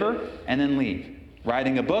 deliver, and then leave.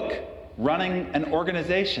 Writing a book, running an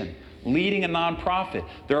organization, leading a nonprofit.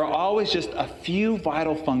 There are always just a few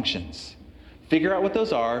vital functions. Figure out what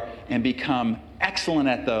those are and become excellent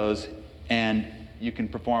at those, and you can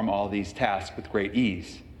perform all these tasks with great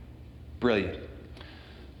ease. Brilliant.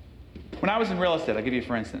 When I was in real estate, I'll give you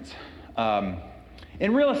for instance.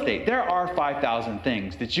 In real estate, there are 5,000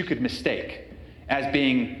 things that you could mistake as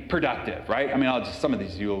being productive, right? I mean, some of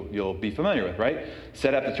these you'll be familiar with, right?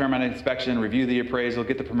 Set up the termite inspection, review the appraisal,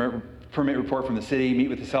 get the permit report from the city, meet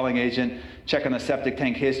with the selling agent, check on the septic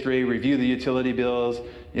tank history, review the utility bills,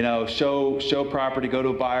 show property, go to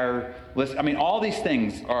a buyer list. I mean, all these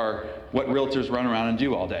things are what realtors run around and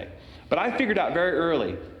do all day. But I figured out very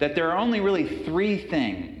early that there are only really 3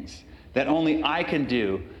 things that only I can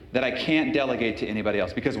do that I can't delegate to anybody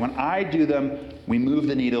else. Because when I do them, we move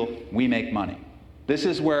the needle, we make money. This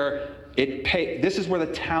is where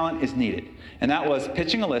the talent is needed. And that was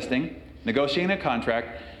pitching a listing, negotiating a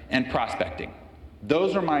contract, and prospecting.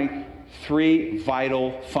 Those are my 3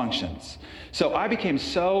 vital functions. So I became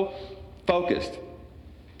so focused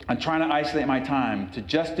on trying to isolate my time to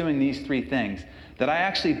just doing these 3 things that I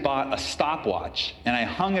actually bought a stopwatch and I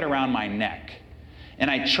hung it around my neck. And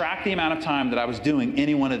I tracked the amount of time that I was doing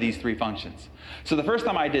any one of these 3 functions. So the first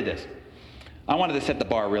time I did this, I wanted to set the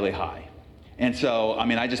bar really high. And so,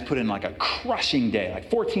 I just put in like a crushing day, like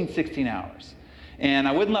 14, 16 hours. And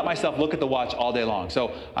I wouldn't let myself look at the watch all day long.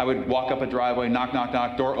 So I would walk up a driveway, knock, knock,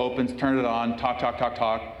 knock, door opens, turn it on, talk, talk, talk,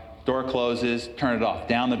 talk, door closes, turn it off,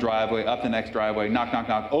 down the driveway, up the next driveway, knock, knock,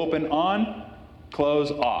 knock, open, on,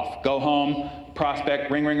 close, off. Go home,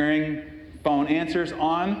 prospect, ring, ring, ring, phone answers,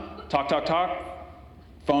 on, talk, talk, talk,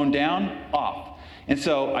 phone down, off. And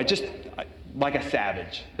so like a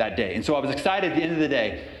savage that day. And so I was excited at the end of the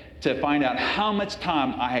day to find out how much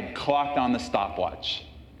time I had clocked on the stopwatch.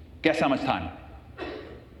 Guess how much time?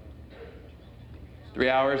 3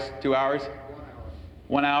 hours? 2 hours?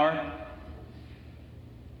 1 hour?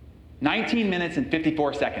 19 minutes and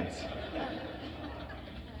 54 seconds.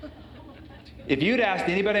 If you'd asked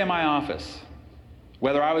anybody in my office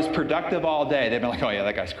whether I was productive all day, they'd be like, oh yeah,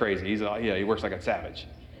 that guy's crazy. He works like a savage.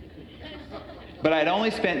 But I'd only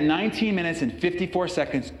spent 19 minutes and 54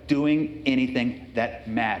 seconds doing anything that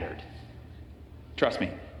mattered. Trust me,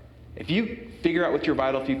 if you figure out what your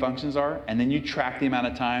vital few functions are, and then you track the amount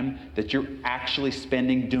of time that you're actually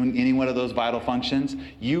spending doing any one of those vital functions,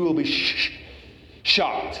 you will be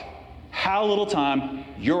shocked how little time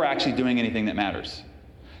you're actually doing anything that matters.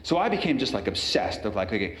 So I became just like obsessed of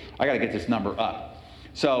like, okay, I got to get this number up.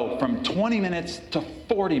 So from 20 minutes to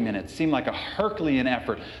 40 minutes seemed like a Herculean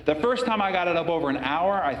effort. The first time I got it up over an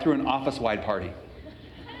hour, I threw an office-wide party.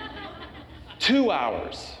 2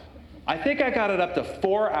 hours. I think I got it up to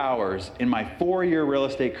 4 hours in my 4-year real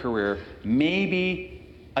estate career, maybe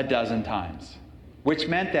a dozen times, which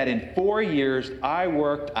meant that in 4 years, I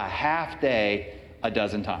worked a half day a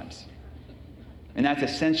dozen times. And that's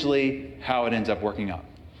essentially how it ends up working out.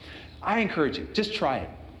 I encourage you, just try it.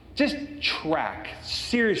 Just track,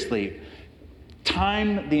 seriously,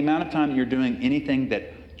 the amount of time that you're doing anything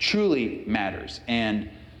that truly matters, and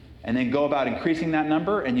then go about increasing that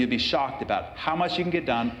number, and you'll be shocked about how much you can get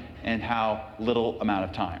done and how little amount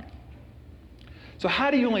of time. So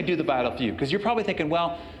how do you only do the vital few? Because you're probably thinking,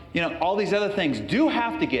 well, all these other things do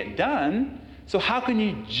have to get done, so how can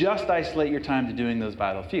you just isolate your time to doing those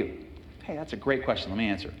vital few? Hey, that's a great question. Let me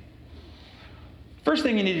answer. First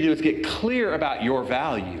thing you need to do is get clear about your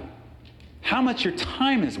value, how much your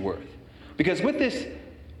time is worth. Because with this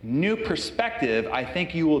new perspective, I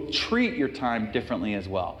think you will treat your time differently as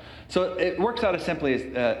well. So it works out as simple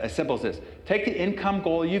as this. Take the income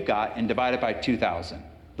goal you've got and divide it by 2,000.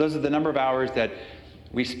 Those are the number of hours that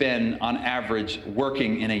we spend on average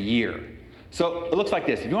working in a year. So it looks like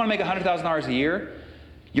this. If you want to make $100,000 a year,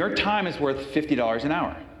 your time is worth $50 an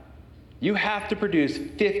hour. You have to produce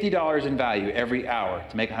 $50 in value every hour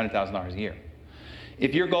to make $100,000 a year.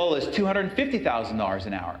 If your goal is $250,000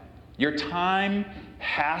 an hour, your time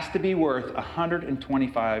has to be worth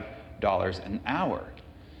 $125 an hour.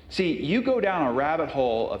 See, you go down a rabbit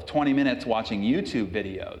hole of 20 minutes watching YouTube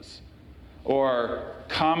videos or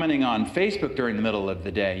commenting on Facebook during the middle of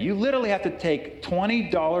the day. You literally have to take two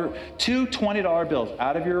 $20 bills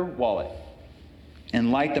out of your wallet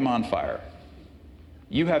and light them on fire.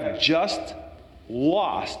 You have just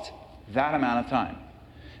lost that amount of time.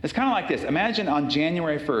 It's kind of like this. Imagine on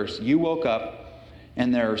January 1st, you woke up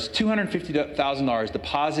and there's $250,000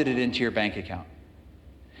 deposited into your bank account.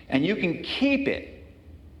 And you can keep it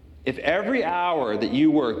if every hour that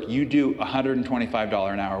you work, you do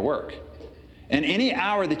 $125 an hour work. And any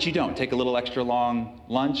hour that you don't, take a little extra long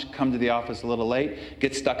lunch, come to the office a little late,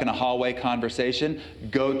 get stuck in a hallway conversation,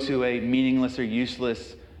 go to a meaningless or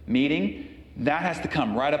useless meeting, that has to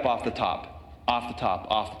come right up off the top, off the top,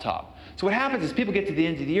 off the top. So what happens is people get to the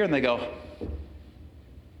end of the year and they go,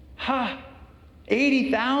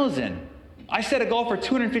 80,000. I set a goal for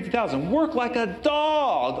 250,000. Work like a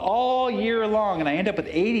dog all year long, and I end up with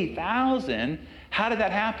 80,000. How did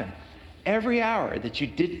that happen? Every hour that you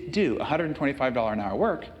did do $125 an hour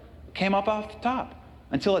work came up off the top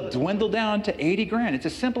until it dwindled down to 80 grand. It's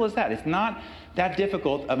as simple as that. It's not that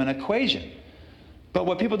difficult of an equation. But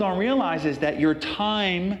what people don't realize is that your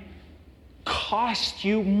time costs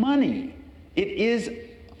you money. It is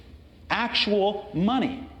actual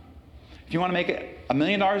money. If you want to make it $1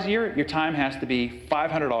 million a year, your time has to be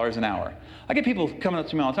 $500 an hour. I get people coming up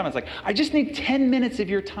to me all the time. It's like, I just need 10 minutes of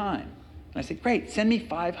your time. And I say, great, send me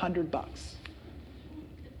 $500.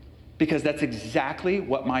 Because that's exactly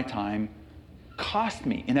what my time cost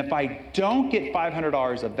me. And if I don't get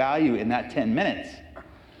 $500 of value in that 10 minutes,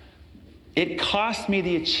 it costs me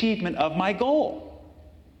the achievement of my goal.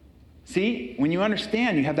 See, when you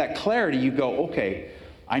understand, you have that clarity, you go, okay,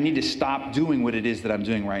 I need to stop doing what it is that I'm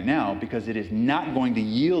doing right now because it is not going to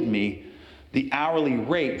yield me the hourly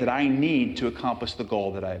rate that I need to accomplish the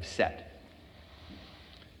goal that I have set.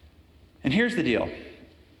 And here's the deal.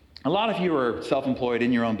 A lot of you are self-employed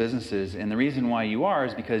in your own businesses, and the reason why you are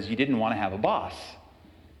is because you didn't want to have a boss.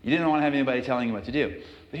 You didn't want to have anybody telling you what to do.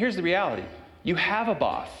 But here's the reality. You have a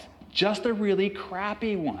boss, just a really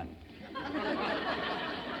crappy one.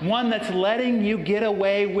 One that's letting you get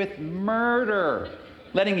away with murder.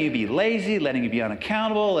 Letting you be lazy, letting you be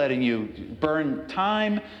unaccountable, letting you burn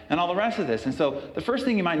time, and all the rest of this. And so the first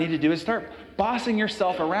thing you might need to do is start bossing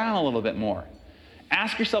yourself around a little bit more.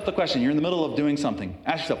 Ask yourself the question, you're in the middle of doing something.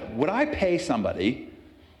 Ask yourself, would I pay somebody,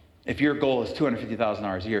 if your goal is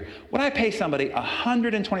 $250,000 a year, would I pay somebody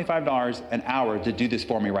 $125 an hour to do this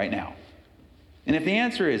for me right now? And if the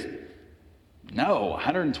answer is no,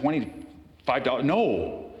 $125,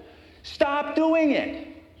 no, stop doing it.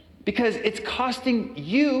 Because it's costing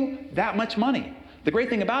you that much money. The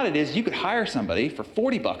great thing about it is you could hire somebody for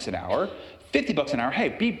 $40 an hour, $50 an hour, hey,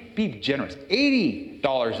 be generous,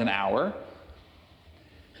 $80 an hour,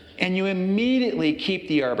 and you immediately keep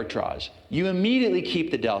the arbitrage. You immediately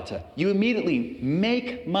keep the delta. You immediately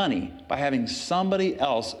make money by having somebody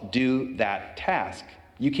else do that task.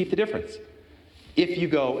 You keep the difference. If you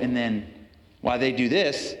go and then, while they do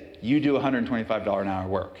this, you do $125 an hour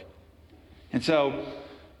work. And so,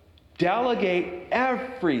 delegate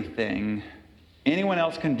everything anyone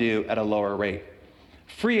else can do at a lower rate.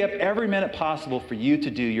 Free up every minute possible for you to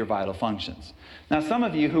do your vital functions. Now, some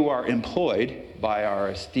of you who are employed by our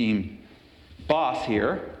esteemed boss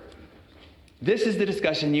here, this is the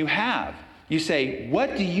discussion you have. You say,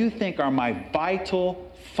 what do you think are my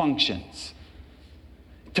vital functions?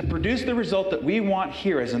 To produce the result that we want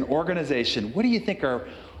here as an organization, what do you think are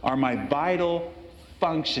my vital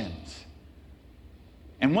functions?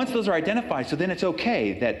 And once those are identified, so then it's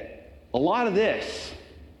okay that a lot of this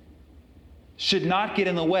should not get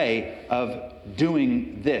in the way of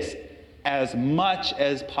doing this as much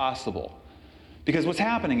as possible. Because what's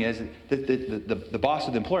happening is the boss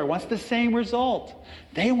or the employer wants the same result.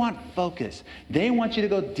 They want focus. They want you to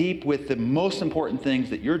go deep with the most important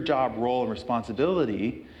things that your job, role, and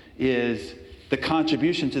responsibility is the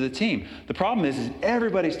contribution to the team. The problem is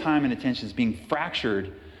everybody's time and attention is being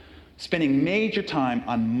fractured, spending major time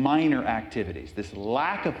on minor activities. This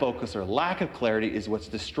lack of focus or lack of clarity is what's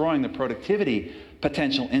destroying the productivity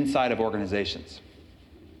potential inside of organizations.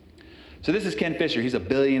 So this is Ken Fisher. He's a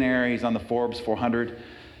billionaire. He's on the Forbes 400.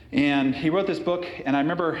 And he wrote this book, and I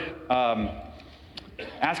remember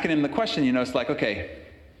asking him the question, it's like, okay,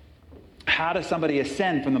 how does somebody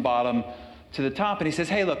ascend from the bottom to the top? And he says,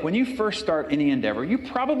 hey, look, when you first start any endeavor, you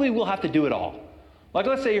probably will have to do it all. Like,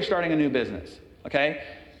 let's say you're starting a new business, okay?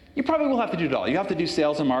 You probably will have to do it all. You have to do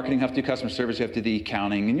sales and marketing, you have to do customer service, you have to do the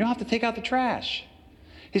accounting, and you'll have to take out the trash.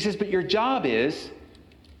 He says, but your job is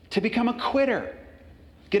to become a quitter.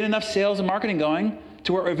 Get enough sales and marketing going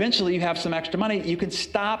to where eventually you have some extra money. You can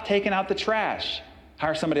stop taking out the trash.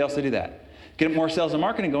 Hire somebody else to do that. Get more sales and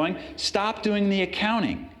marketing going. Stop doing the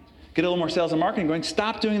accounting. Get a little more sales and marketing going.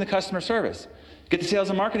 Stop doing the customer service. Get the sales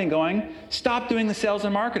and marketing going. Stop doing the sales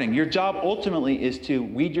and marketing. Your job ultimately is to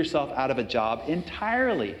weed yourself out of a job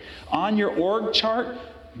entirely. On your org chart,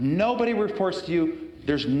 nobody reports to you.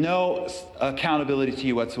 There's no accountability to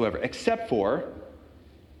you whatsoever, except for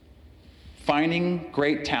finding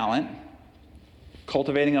great talent,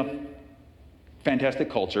 cultivating a fantastic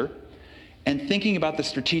culture, and thinking about the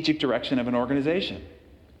strategic direction of an organization.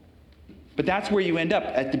 But that's where you end up.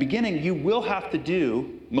 At the beginning, you will have to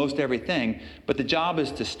do most everything, but the job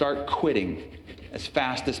is to start quitting as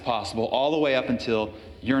fast as possible, all the way up until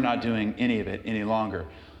you're not doing any of it any longer.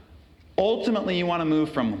 Ultimately, you want to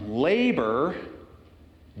move from labor,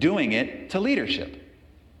 doing it, to leadership.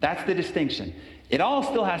 That's the distinction. It all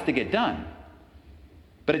still has to get done,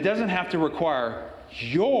 but it doesn't have to require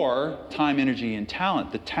your time, energy, and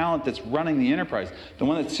talent, the talent that's running the enterprise, the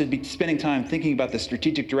one that should be spending time thinking about the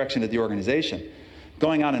strategic direction of the organization,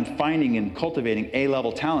 going out and finding and cultivating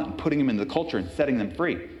A-level talent and putting them into the culture and setting them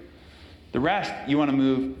free. The rest, you want to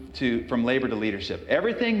move from labor to leadership.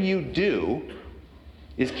 Everything you do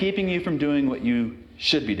is keeping you from doing what you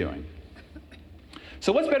should be doing.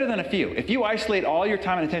 So what's better than a few? If you isolate all your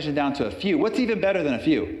time and attention down to a few, what's even better than a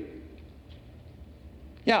few?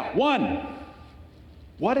 Yeah, one.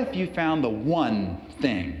 What if you found the one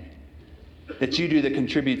thing that you do that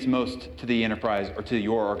contributes most to the enterprise or to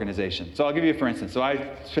your organization? So I'll give you for instance. So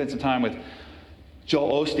I spent some time with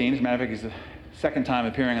Joel Osteen. As a matter of fact, he's the second time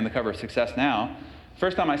appearing on the cover of Success Now.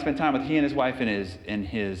 First time I spent time with he and his wife in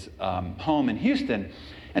his home in Houston.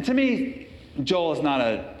 And to me, Joel is not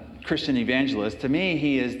a Christian evangelist. To me,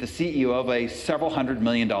 he is the CEO of a several $100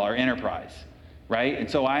 million enterprise, right? And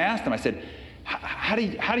so I asked him, I said, how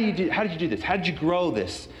did you do this? How did you grow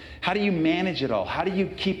this? How do you manage it all? How do you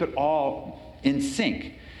keep it all in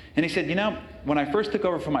sync? And he said, when I first took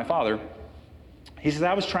over from my father, he says,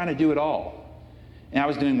 I was trying to do it all. And I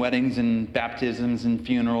was doing weddings and baptisms and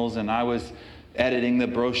funerals, and I was editing the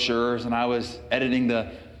brochures, and I was editing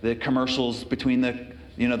the commercials between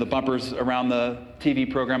the bumpers around the TV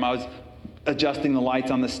program. I was adjusting the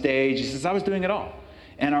lights on the stage. He says, I was doing it all.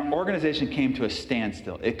 And our organization came to a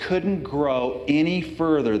standstill. It couldn't grow any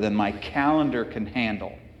further than my calendar can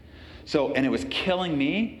handle. And it was killing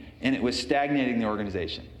me, and it was stagnating the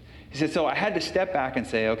organization. He said, so I had to step back and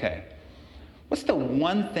say, okay, what's the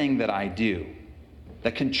one thing that I do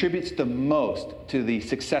that contributes the most to the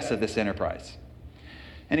success of this enterprise?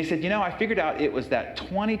 And he said, I figured out it was that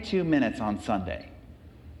 22 minutes on Sunday.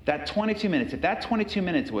 That 22 minutes, if that 22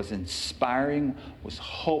 minutes was inspiring, was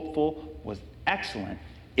hopeful, was excellent,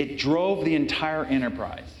 it drove the entire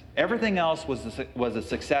enterprise. Everything else was a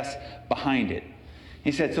success behind it.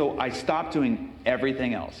 He said, so I stopped doing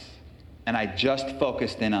everything else, and I just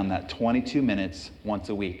focused in on that 22 minutes once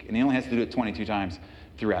a week. And he only has to do it 22 times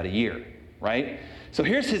throughout a year, right? So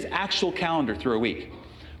here's his actual calendar through a week.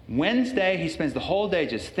 Wednesday, he spends the whole day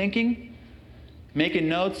just thinking, making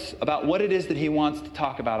notes about what it is that he wants to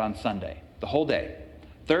talk about on Sunday, the whole day.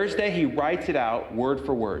 Thursday, he writes it out word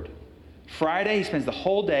for word. Friday, he spends the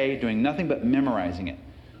whole day doing nothing but memorizing it,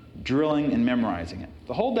 drilling and memorizing it.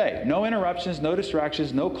 The whole day. No interruptions, no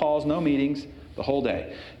distractions, no calls, no meetings, the whole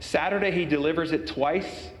day. Saturday, he delivers it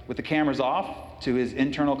twice with the cameras off to his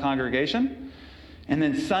internal congregation. And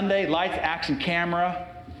then Sunday, lights, action, camera,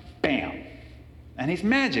 bam. And he's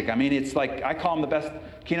magic. I mean, it's like, I call him the best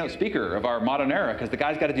keynote speaker of our modern era because the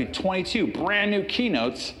guy's got to do 22 brand new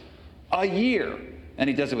keynotes a year. And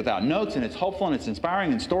he does it without notes, and it's hopeful, and it's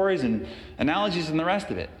inspiring, and stories, and analogies, and the rest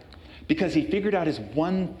of it. Because he figured out his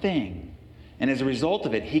one thing, and as a result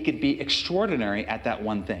of it, he could be extraordinary at that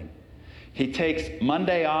one thing. He takes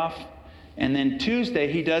Monday off, and then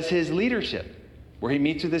Tuesday he does his leadership, where he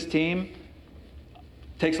meets with his team,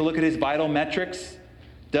 takes a look at his vital metrics,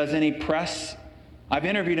 does any press. I've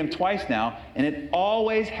interviewed him twice now, and it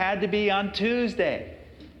always had to be on Tuesday,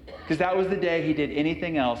 because that was the day he did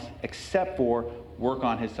anything else except for work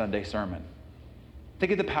on his Sunday sermon.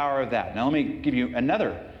 Think of the power of that. Now let me give you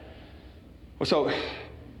another. So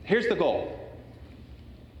here's the goal.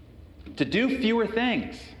 To do fewer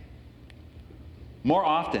things more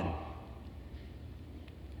often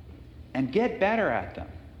and get better at them.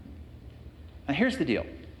 Now here's the deal.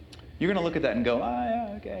 You're going to look at that and go,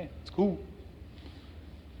 yeah, okay, it's cool.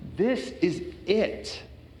 This is it.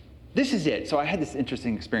 This is it. So I had this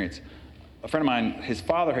interesting experience. A friend of mine, his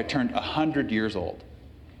father had turned 100 years old.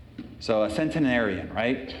 So a centenarian,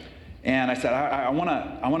 right? And I said, I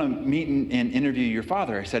want to meet and interview your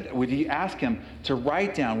father. I said, would you ask him to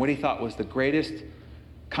write down what he thought was the greatest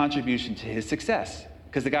contribution to his success?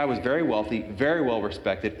 Because the guy was very wealthy, very well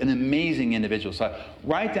respected, an amazing individual. So I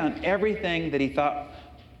write down everything that he thought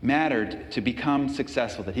mattered to become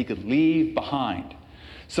successful, that he could leave behind.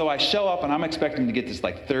 So I show up and I'm expecting to get this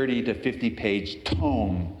like 30 to 50 page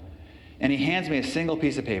tome. And he hands me a single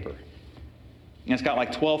piece of paper. And it's got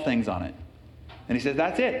like 12 things on it. And he says,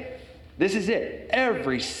 that's it. This is it.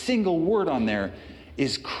 Every single word on there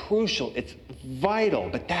is crucial. It's vital,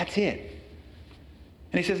 but that's it.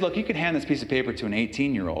 And he says, look, you can hand this piece of paper to an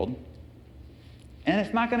 18-year-old, and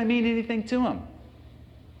it's not going to mean anything to him.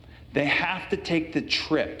 They have to take the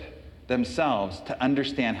trip themselves to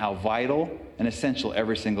understand how vital and essential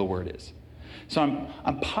every single word is. So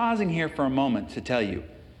I'm pausing here for a moment to tell you,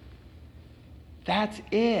 that's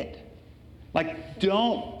it. Like,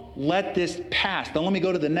 don't let this pass. Don't let me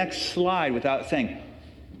go to the next slide without saying,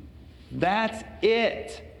 that's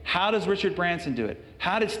it. How does Richard Branson do it?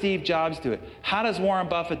 How did Steve Jobs do it? How does Warren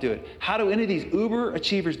Buffett do it? How do any of these uber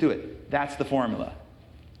achievers do it? That's the formula.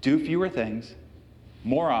 Do fewer things,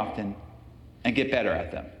 more often, and get better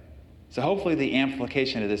at them. So hopefully the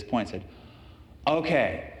amplification at this point said,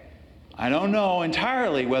 okay, I don't know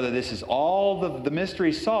entirely whether this is all the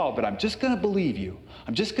mystery solved, but I'm just going to believe you.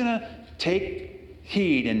 I'm just going to take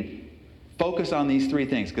heed and focus on these three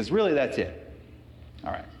things, because really that's it.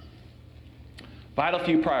 All right. Vital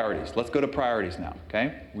few priorities. Let's go to priorities now,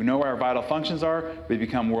 okay? We know where our vital functions are. We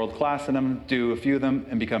become world class in them, do a few of them,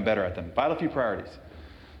 and become better at them. Vital few priorities.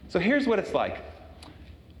 So here's what it's like.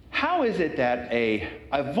 How is it that a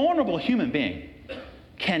vulnerable human being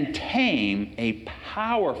can tame a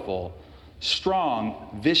powerful,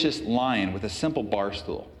 strong, vicious lion with a simple bar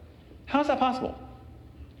stool? How is that possible?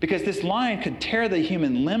 Because this lion could tear the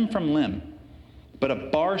human limb from limb, but a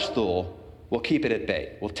bar stool will keep it at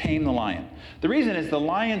bay, will tame the lion. The reason is the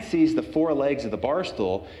lion sees the four legs of the bar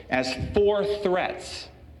stool as four threats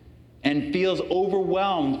and feels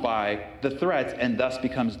overwhelmed by the threats and thus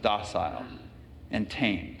becomes docile and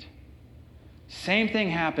tamed. Same thing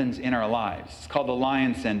happens in our lives. It's called the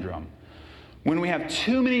lion syndrome. When we have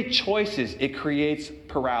too many choices, it creates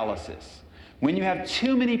paralysis. When you have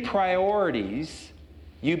too many priorities,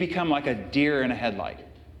 you become like a deer in a headlight.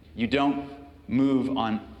 You don't move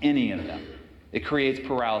on any of them. It creates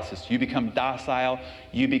paralysis. You become docile.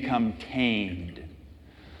 You become tamed.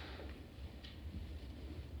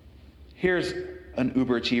 Here's an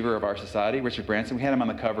uber achiever of our society, Richard Branson. We had him on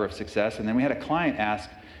the cover of Success, and then we had a client ask,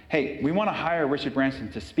 hey, we want to hire Richard Branson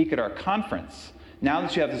to speak at our conference. Now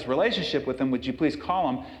that you have this relationship with him, would you please call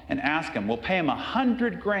him and ask him? We'll pay him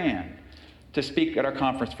 $100,000 to speak at our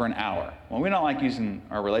conference for an hour. Well, we don't like using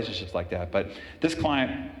our relationships like that, but this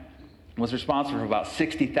client was responsible for about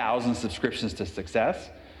 60,000 subscriptions to Success.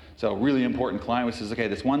 So really important client, which says, okay,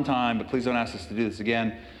 this one time, but please don't ask us to do this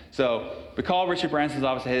again. So we called Richard Branson's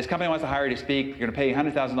office, hey, this company wants to hire you to speak. You're going to pay you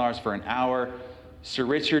 $100,000 for an hour. Sir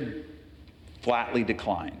Richard flatly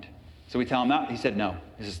declined. So we tell him that. He said no.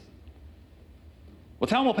 He says, well,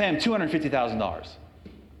 tell him we'll pay him $250,000.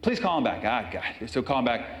 Please call him back. Ah, God. So call him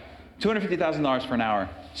back. $250,000 for an hour.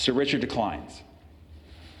 Sir Richard declines.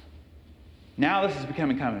 Now this is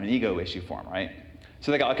becoming kind of an ego issue for him, right?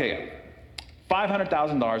 So they go, okay,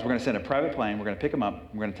 $500,000. We're going to send a private plane. We're going to pick him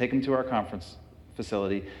up. We're going to take him to our conference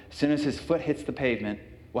facility. As soon as his foot hits the pavement,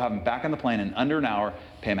 we'll have him back on the plane in under an hour,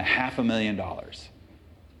 pay him $500,000.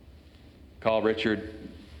 Call Richard,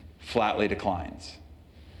 flatly declines.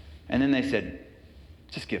 And then they said,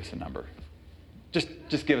 just give us a number.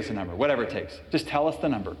 Just give us a number, whatever it takes. Just tell us the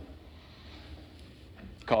number.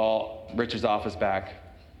 Call Richard's office back,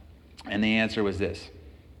 and the answer was this.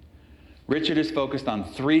 Richard is focused on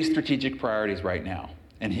 3 strategic priorities right now,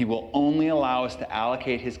 and he will only allow us to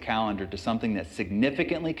allocate his calendar to something that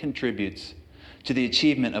significantly contributes to the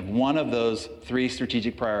achievement of one of those 3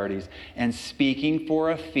 strategic priorities, and speaking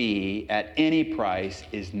for a fee at any price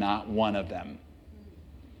is not one of them.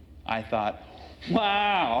 I thought,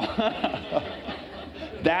 wow,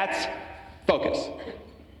 that's focus.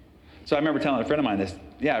 So I remember telling a friend of mine this,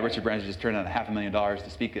 yeah, Richard Branson just turned down $500,000 to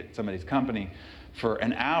speak at somebody's company for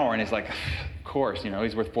an hour, and he's like, of course,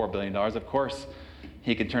 he's worth $4 billion. Of course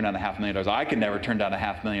he could turn down $500,000. I could never turn down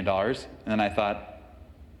 $500,000. And then I thought,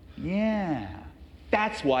 yeah,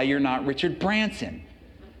 that's why you're not Richard Branson.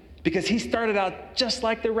 Because he started out just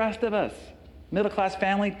like the rest of us. Middle-class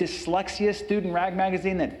family, dyslexia, student rag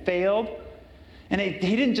magazine that failed. And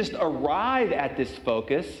he didn't just arrive at this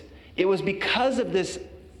focus. It was because of this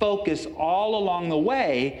focus all along the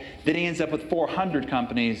way that he ends up with 400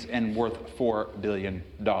 companies and worth $4 billion.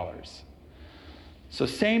 So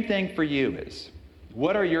same thing for you is,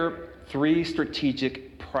 what are your 3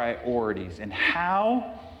 strategic priorities, and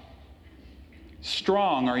how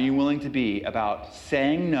strong are you willing to be about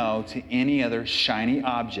saying no to any other shiny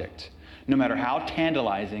object, no matter how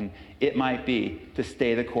tantalizing it might be, to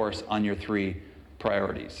stay the course on your 3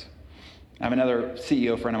 priorities? I have another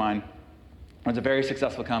CEO friend of mine, runs a very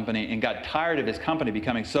successful company, and got tired of his company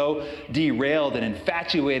becoming so derailed and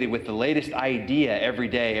infatuated with the latest idea every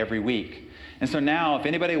day, every week. And so now, if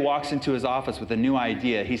anybody walks into his office with a new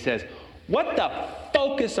idea, he says, "What the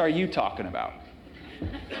focus are you talking about?"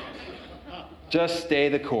 Just stay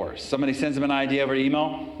the course. Somebody sends him an idea over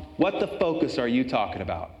email. "What the focus are you talking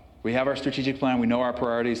about? We have our strategic plan. We know our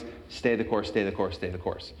priorities. Stay the course, stay the course, stay the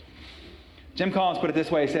course." Jim Collins put it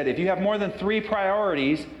this way. He said, if you have more than 3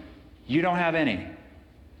 priorities, you don't have any.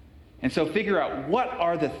 And so figure out, what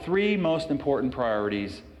are the 3 most important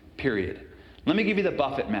priorities, period. Let me give you the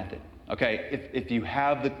Buffett method, okay? If you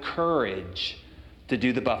have the courage to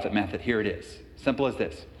do the Buffett method, here it is. Simple as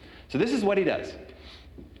this. So this is what he does.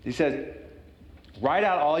 He says, write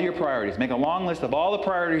out all your priorities. Make a long list of all the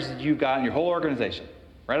priorities that you've got in your whole organization.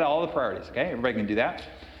 Write out all the priorities, okay? Everybody can do that.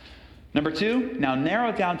 Number 2, now narrow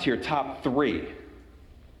it down to your top 3.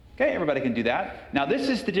 Okay, everybody can do that. Now this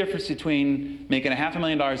is the difference between making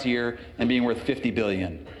 $500,000 a year and being worth $50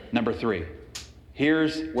 billion. Number 3,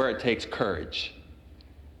 here's where it takes courage.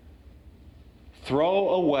 Throw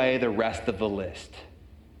away the rest of the list.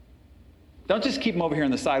 Don't just keep them over here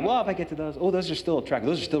on the side. Well, if I get to those, those are still attractive.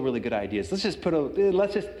 Those are still really good ideas. We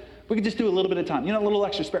could just do a little bit of time. A little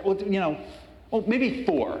extra spare. Maybe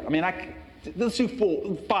 4. Let's do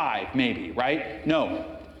 5 maybe, right? No,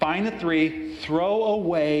 find the 3, throw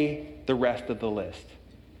away the rest of the list.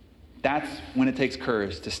 That's when it takes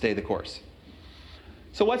courage to stay the course.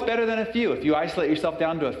 So what's better than a few? If you isolate yourself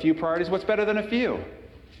down to a few priorities, what's better than a few?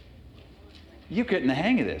 You get in the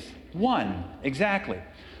hang of this. 1, exactly.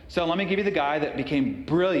 So let me give you the guy that became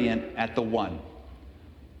brilliant at the 1.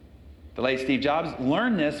 The late Steve Jobs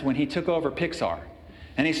learned this when he took over Pixar.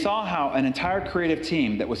 And he saw how an entire creative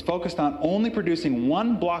team that was focused on only producing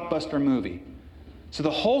 1 blockbuster movie. So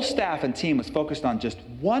the whole staff and team was focused on just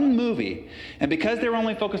 1 movie. And because they were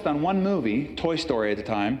only focused on 1 movie, Toy Story at the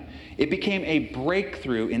time, it became a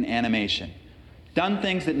breakthrough in animation. Done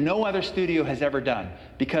things that no other studio has ever done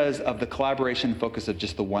because of the collaboration and focus of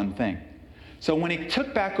just the 1 thing. So when he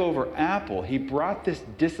took back over Apple, he brought this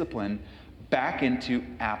discipline back into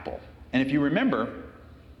Apple. And if you remember,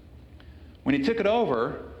 when he took it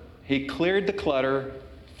over, he cleared the clutter,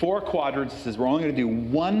 4 quadrants. He says, we're only going to do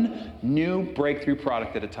 1 new breakthrough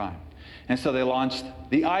product at a time. And so they launched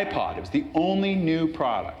the iPod. It was the only new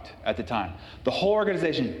product at the time. The whole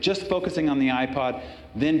organization just focusing on the iPod,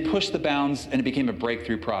 then pushed the bounds, and it became a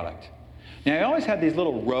breakthrough product. Now, I always had these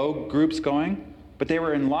little rogue groups going, but they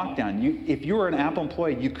were in lockdown. If you were an Apple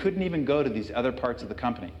employee, you couldn't even go to these other parts of the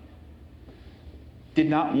company. Did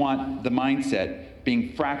not want the mindset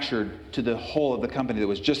being fractured to the whole of the company that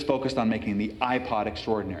was just focused on making the iPod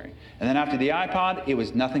extraordinary. And then after the iPod, it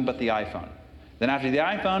was nothing but the iPhone. Then after the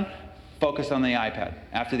iPhone, focused on the iPad.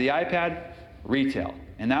 After the iPad, retail.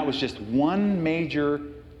 And that was just 1 major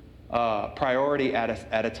priority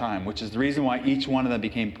at a time, which is the reason why each one of them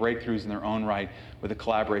became breakthroughs in their own right, with a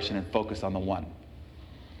collaboration and focus on the 1.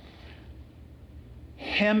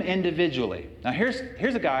 Him individually. Now here's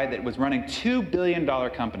a guy that was running $2 billion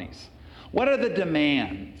companies. What are the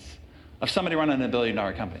demands of somebody running a $1 billion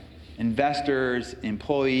company? Investors,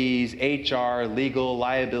 employees, HR, legal,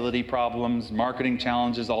 liability problems, marketing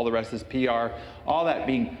challenges, all the rest is PR, all that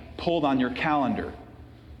being pulled on your calendar.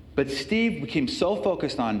 But Steve became so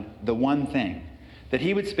focused on the 1 thing that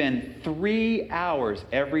he would spend 3 hours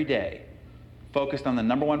every day focused on the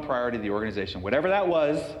number 1 priority of the organization. Whatever that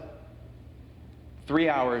was, 3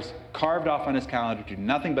 hours carved off on his calendar to do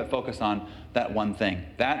nothing but focus on that 1 thing.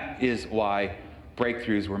 That is why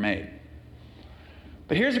breakthroughs were made.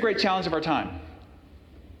 But here's a great challenge of our time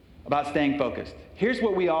about staying focused. Here's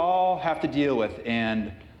what we all have to deal with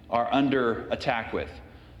and are under attack with.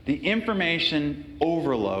 The information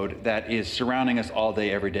overload that is surrounding us all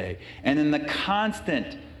day, every day. And then the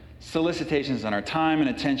constant solicitations on our time and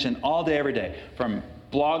attention all day, every day. From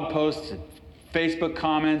blog posts to Facebook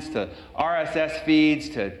comments, to RSS feeds,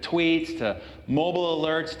 to tweets, to mobile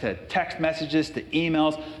alerts, to text messages, to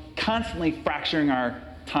emails, constantly fracturing our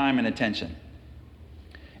time and attention.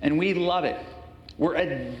 And we love it. We're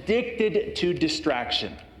addicted to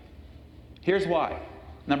distraction. Here's why.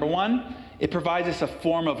 Number 1, it provides us a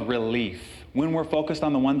form of relief. When we're focused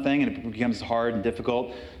on the 1 thing and it becomes hard and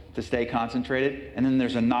difficult to stay concentrated, and then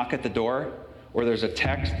there's a knock at the door or there's a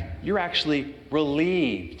text, you're actually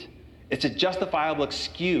relieved. It's a justifiable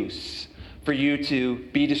excuse for you to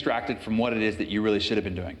be distracted from what it is that you really should have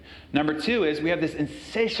been doing. Number two is we have this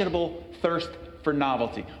insatiable thirst for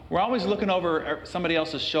novelty. We're always looking over somebody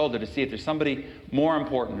else's shoulder to see if there's somebody more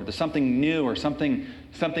important, or there's something new, or something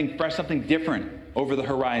fresh, something different over the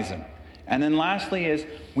horizon. And then lastly is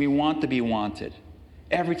we want to be wanted.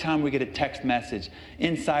 Every time we get a text message,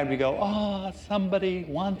 inside we go, oh, somebody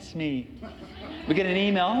wants me. We get an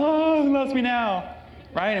email, oh, who loves me now?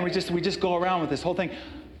 Right? And we just go around with this whole thing.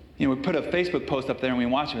 You know, we put a Facebook post up there and we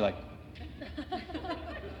watch it, we're like,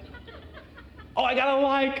 oh, I got a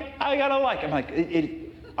like. I'm like,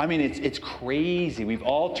 it's crazy. We've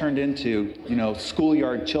all turned into,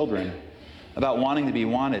 schoolyard children about wanting to be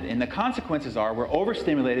wanted. And the consequences are we're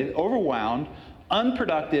overstimulated, overwhelmed,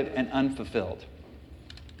 unproductive, and unfulfilled.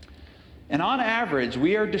 And on average,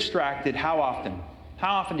 we are distracted how often?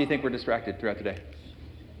 How often do you think we're distracted throughout the day?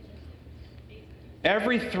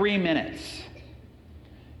 Every 3 minutes.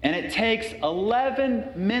 And it takes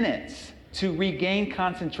 11 minutes to regain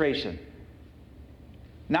concentration.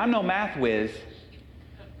 Now, I'm no math whiz,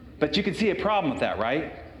 but you can see a problem with that,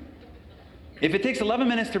 right? If it takes 11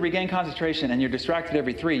 minutes to regain concentration and you're distracted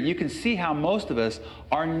every 3, you can see how most of us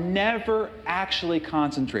are never actually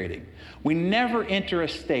concentrating. We never enter a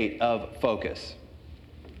state of focus.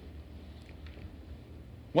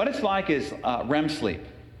 What it's like is REM sleep.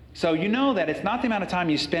 So you know that it's not the amount of time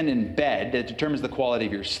you spend in bed that determines the quality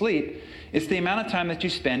of your sleep. It's the amount of time that you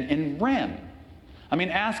spend in REM. I mean,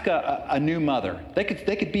 ask a new mother. They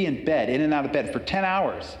could be in bed, in and out of bed for 10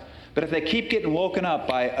 hours. But if they keep getting woken up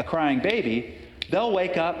by a crying baby, they'll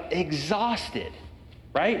wake up exhausted,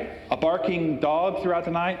 right? A barking dog throughout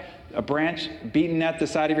the night, a branch beating at the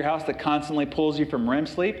side of your house that constantly pulls you from REM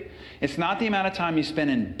sleep. It's not the amount of time you spend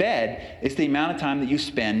in bed, it's the amount of time that you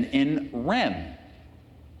spend in REM.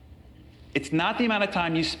 It's not the amount of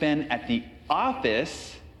time you spend at the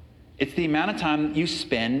office, it's the amount of time you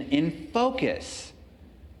spend in focus.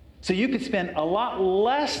 So you could spend a lot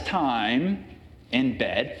less time in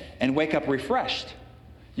bed and wake up refreshed.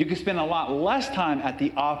 You could spend a lot less time at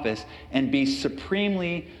the office and be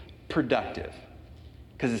supremely productive.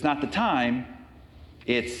 Because it's not the time,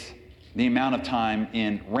 it's the amount of time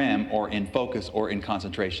in REM or in focus or in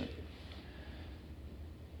concentration.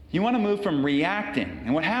 You want to move from reacting.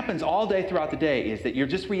 And what happens all day throughout the day is that you're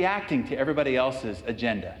just reacting to everybody else's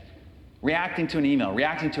agenda. Reacting to an email,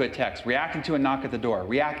 reacting to a text, reacting to a knock at the door,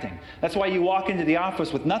 reacting. That's why you walk into the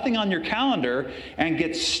office with nothing on your calendar and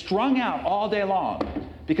get strung out all day long,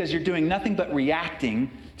 because you're doing nothing but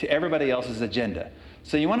reacting to everybody else's agenda.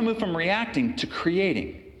 So you want to move from reacting to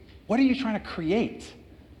creating. What are you trying to create?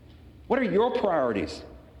 What are your priorities?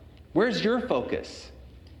 Where's your focus?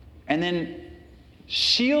 And then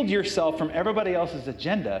shield yourself from everybody else's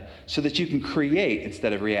agenda so that you can create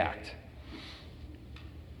instead of react.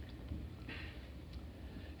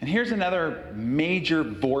 And here's another major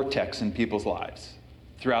vortex in people's lives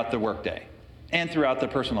throughout the workday and throughout their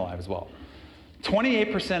personal life as well.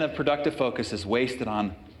 28% of productive focus is wasted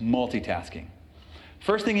on multitasking.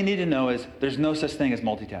 First thing you need to know is there's no such thing as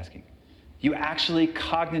multitasking. You actually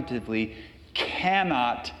cognitively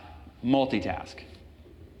cannot multitask.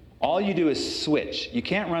 All you do is switch. You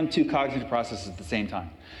can't run 2 cognitive processes at the same time.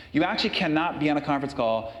 You actually cannot be on a conference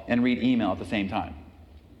call and read email at the same time.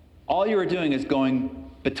 All you are doing is going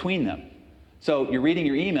between them. So you're reading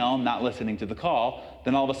your email, not listening to the call.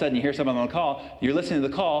 Then all of a sudden you hear someone on the call. You're listening to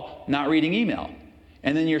the call, not reading email.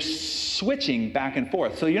 And then you're switching back and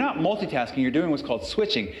forth. So you're not multitasking. You're doing what's called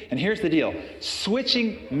switching. And here's the deal.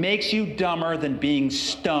 Switching makes you dumber than being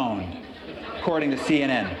stoned, according to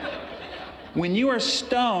CNN. When you are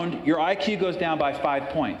stoned, your IQ goes down by 5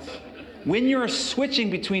 points. When you're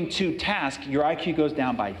switching between 2 tasks, your IQ goes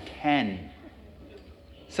down by 10.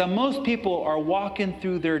 So most people are walking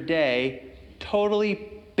through their day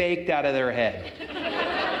totally baked out of their head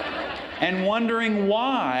and wondering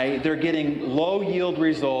why they're getting low yield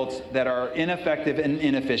results that are ineffective and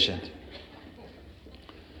inefficient.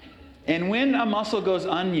 And when a muscle goes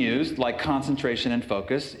unused, like concentration and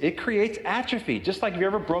focus, it creates atrophy. Just like if you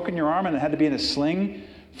ever broken your arm and it had to be in a sling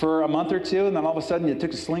for a month or 2, and then all of a sudden you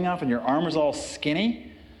took the sling off and your arm was all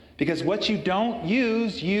skinny. Because what you don't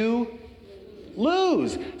use, you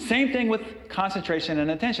lose. Same thing with concentration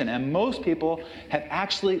and attention. And most people have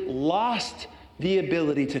actually lost the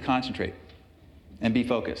ability to concentrate and be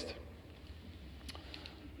focused.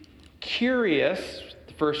 Curious,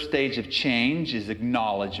 the first stage of change is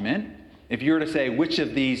acknowledgement. If you were to say which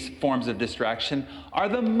of these forms of distraction are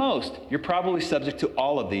the most, you're probably subject to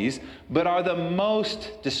all of these, but are the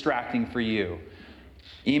most distracting for you.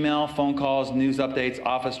 Email, phone calls, news updates,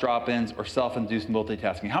 office drop-ins, or self-induced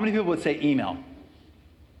multitasking. How many people would say email?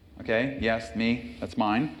 Okay, yes, me, that's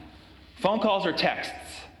mine. Phone calls or texts?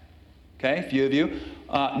 Okay, a few of you.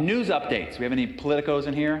 News updates. We have any politicos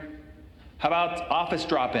in here? How about office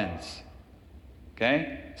drop-ins?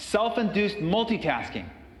 Okay, self-induced multitasking.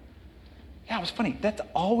 Yeah, it was funny. That's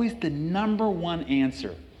always the number one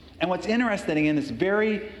answer. And what's interesting in this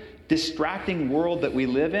very distracting world that we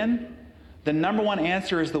live in, the number one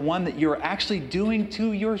answer is the one that you're actually doing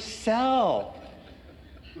to yourself.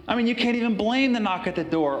 I mean, you can't even blame the knock at the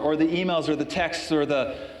door or the emails or the texts or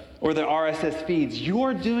the RSS feeds.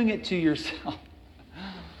 You're doing it to yourself.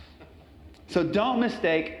 So don't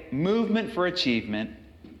mistake movement for achievement,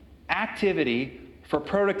 activity for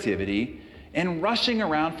productivity, and rushing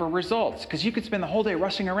around for results. Because you could spend the whole day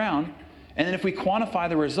rushing around, and then if we quantify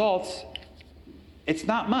the results, it's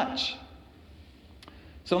not much.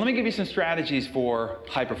 So let me give you some strategies for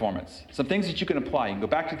high performance. Some things that you can apply. You can go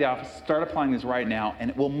back to the office, start applying this right now, and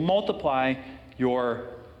it will multiply your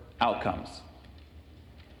outcomes.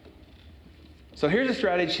 So here's a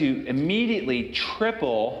strategy to immediately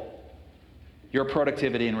triple your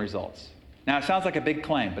productivity and results. Now, it sounds like a big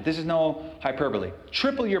claim, but this is no hyperbole.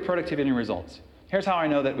 Triple your productivity and results. Here's how I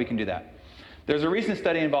know that we can do that. There's a recent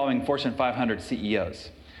study involving Fortune 500 CEOs.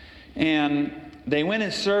 And they went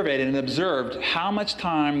and surveyed and observed how much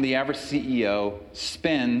time the average CEO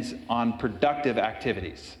spends on productive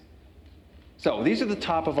activities. So these are the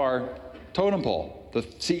top of our totem pole, the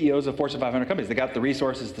CEOs of Fortune 500 companies. They got the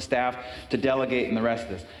resources, the staff to delegate and the rest of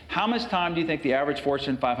this. How much time do you think the average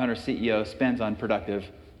Fortune 500 CEO spends on productive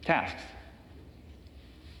tasks?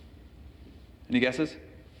 Any guesses?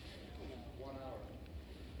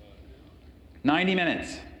 90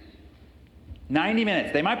 minutes. 90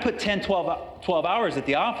 minutes. They might put 10, 12 hours at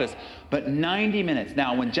the office, but 90 minutes.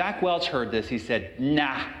 Now, when Jack Welch heard this, he said,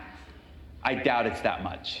 nah, I doubt it's that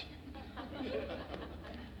much.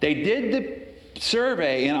 They did the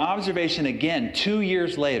survey and observation again 2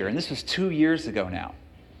 years later, and this was 2 years ago now.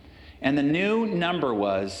 And the new number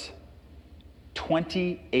was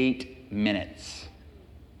 28 minutes.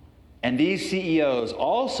 And these CEOs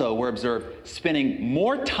also were observed spending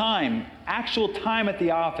more time, actual time at the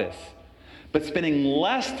office, but spending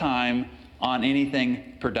less time on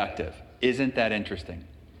anything productive. Isn't that interesting?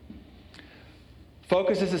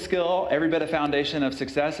 Focus is a skill, every bit of foundation of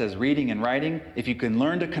success as reading and writing. If you can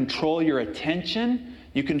learn to control your attention,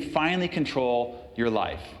 you can finally control your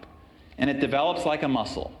life. And it develops like a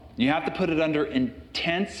muscle. You have to put it under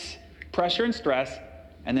intense pressure and stress,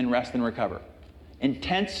 and then rest and recover.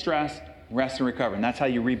 Intense stress, rest and recover. And that's how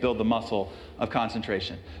you rebuild the muscle of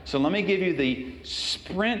concentration. So let me give you the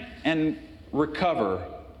sprint and recover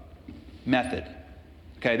method.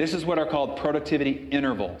 Okay, this is what are called productivity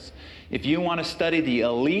intervals. If you want to study the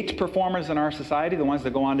elite performers in our society, the ones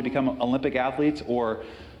that go on to become Olympic athletes or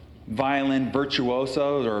violin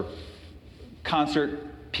virtuosos or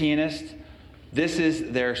concert pianists, this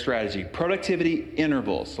is their strategy. Productivity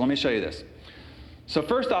intervals. So let me show you this. So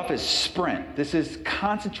first off is sprint. This is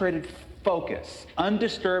concentrated focus,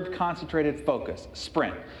 undisturbed concentrated focus,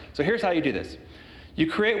 sprint. So here's how you do this. You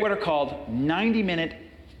create what are called 90-minute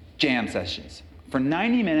jam sessions. For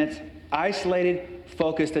 90 minutes, isolated,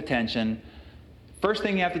 focused attention. First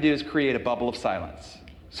thing you have to do is create a bubble of silence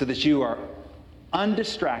so that you are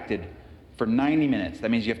undistracted for 90 minutes.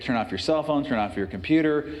 That means you have to turn off your cell phone, turn off your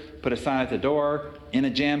computer, put a sign at the door. In a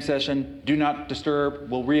jam session, do not disturb,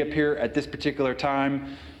 will reappear at this particular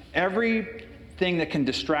time. Everything that can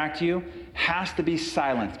distract you has to be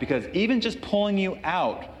silenced, because even just pulling you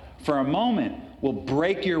out for a moment will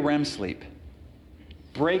break your REM sleep,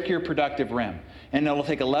 break your productive REM. And it'll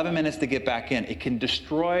take 11 minutes to get back in. It can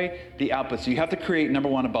destroy the output. So you have to create, number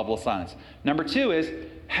one, a bubble of silence. Number two is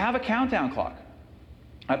have a countdown clock.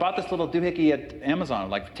 I bought this little doohickey at Amazon,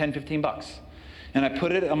 like 10, 15 bucks. And I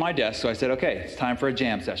put it on my desk, so I said, okay, it's time for a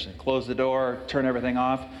jam session. Close the door, turn everything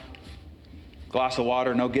off, glass of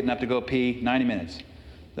water, no getting up to go pee, 90 minutes.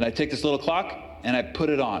 Then I take this little clock and I put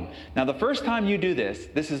it on. Now, the first time you do this,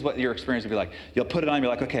 this is what your experience will be like. You'll put it on, you're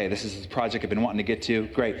like, okay, this is the project I've been wanting to get to,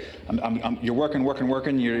 great. You're working,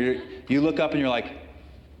 you look up and you're like,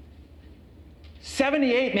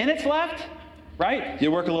 78 minutes left? Right? You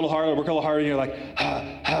work a little harder, and you're like,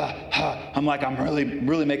 I'm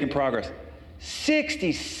really making progress.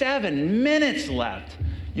 67 minutes left.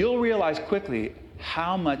 You'll realize quickly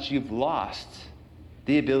how much you've lost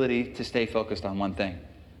the ability to stay focused on one thing,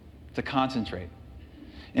 to concentrate.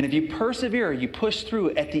 And if you persevere, you push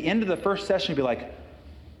through, at the end of the first session, you'll be like,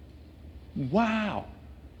 wow,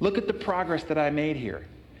 look at the progress that I made here.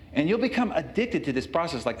 And you'll become addicted to this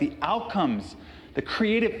process. Like the outcomes the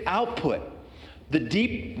creative output, the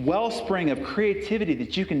deep wellspring of creativity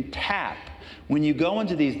that you can tap when you go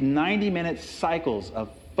into these 90-minute cycles of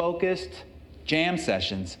focused jam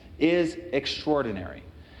sessions is extraordinary.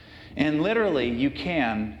 And literally, you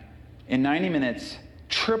can, in 90 minutes,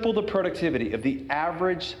 triple the productivity of the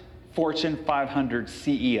average Fortune 500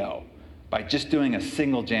 CEO by just doing a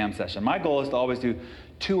single jam session. My goal is to always do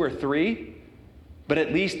 2 or 3, but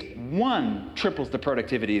at least one triples the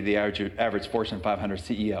productivity of the average Fortune 500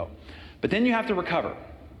 CEO. But then you have to recover.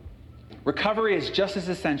 Recovery is just as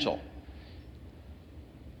essential.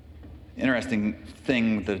 Interesting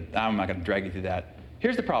thing that I'm not going to drag you through that.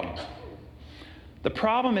 Here's the problem. The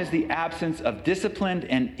problem is the absence of disciplined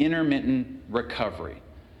and intermittent recovery.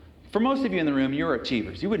 For most of you in the room, you're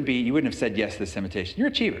achievers. You wouldn't have said yes to this invitation. You're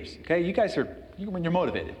achievers, okay? You guys you're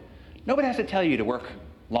motivated. Nobody has to tell you to work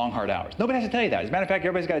long, hard hours. Nobody has to tell you that. As a matter of fact,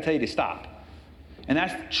 everybody's got to tell you to stop. And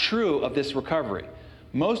that's true of this recovery.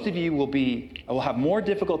 Most of you will have more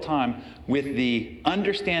difficult time with the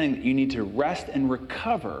understanding that you need to rest and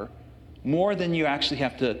recover more than you actually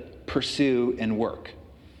have to pursue and work.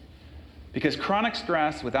 Because chronic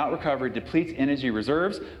stress without recovery depletes energy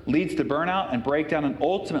reserves, leads to burnout and breakdown, and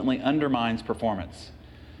ultimately undermines performance.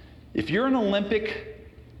 If you're an Olympic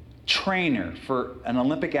trainer for an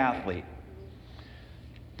Olympic athlete,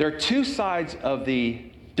 there are 2 sides of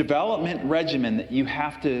the development regimen that you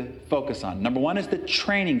have to focus on. Number 1 is the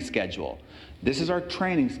training schedule. This is our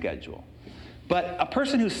training schedule. But a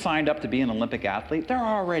person who's signed up to be an Olympic athlete, they're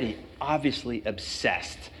already obviously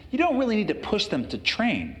obsessed. You don't really need to push them to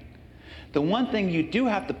train. The one thing you do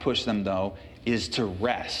have to push them, though, is to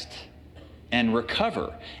rest and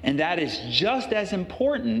recover. And that is just as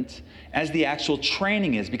important as the actual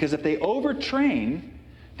training is, because if they overtrain,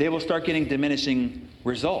 they will start getting diminishing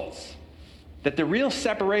results. That the real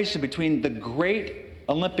separation between the great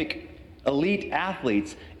Olympic elite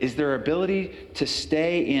athletes is their ability to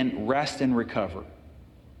stay in rest and recover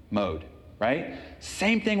mode, right?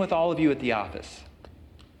 Same thing with all of you at the office.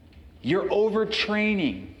 You're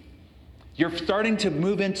overtraining. You're starting to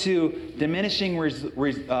move into diminishing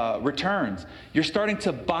returns. You're starting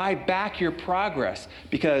to buy back your progress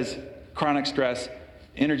because chronic stress,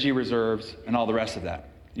 energy reserves, and all the rest of that.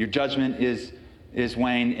 Your judgment is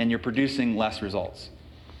waned, and you're producing less results.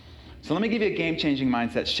 So let me give you a game-changing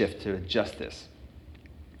mindset shift to adjust this.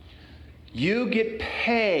 You get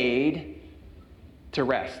paid to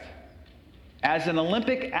rest. As an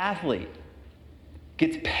Olympic athlete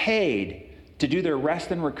gets paid to do their rest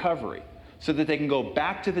and recovery so that they can go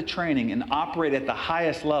back to the training and operate at the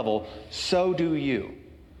highest level, so do you.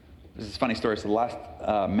 This is a funny story. So the last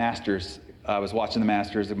Masters, I was watching the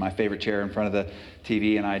Masters in my favorite chair in front of the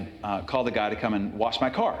TV, and I called the guy to come and wash my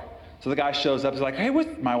car. So the guy shows up, he's like, hey,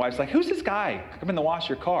 my wife's like, who's this guy coming to wash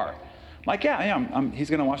your car? I'm like, yeah, he's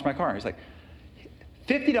going to wash my car. He's like,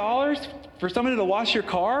 $50 for somebody to wash your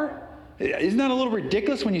car? Isn't that a little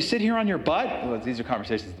ridiculous when you sit here on your butt? Well, these are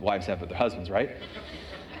conversations that wives have with their husbands, right?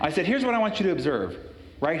 I said, here's what I want you to observe.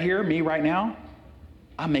 Right here, me right now,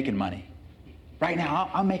 I'm making money. Right now,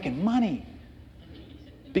 I'm making money.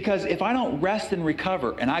 Because if I don't rest and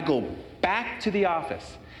recover and I go back to the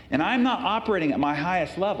office and I'm not operating at my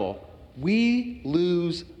highest level, we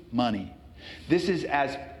lose money. This is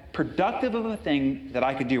as productive of a thing that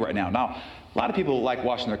I could do right now. Now, a lot of people like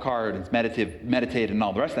washing their car and it's meditate and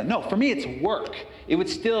all the rest of that. No, for me, it's work. It would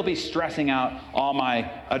still be stressing out all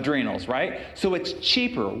my adrenals, right? So it's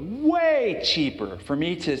cheaper, way cheaper for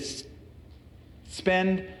me to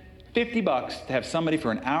spend $50 to have somebody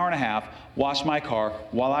for an hour and a half wash my car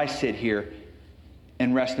while I sit here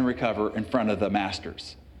and rest and recover in front of the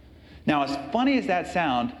Masters. Now, as funny as that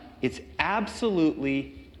sounds, it's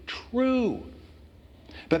absolutely true.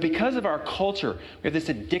 But because of our culture, we have this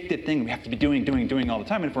addicted thing. We have to be doing all the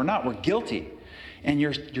time. And if we're not, we're guilty. And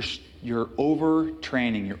you're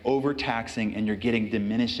overtraining, you're overtaxing, and you're getting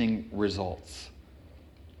diminishing results.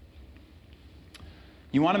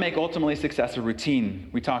 You want to make ultimately success a routine.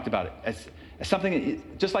 We talked about it as something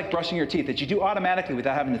just like brushing your teeth that you do automatically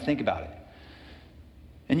without having to think about it.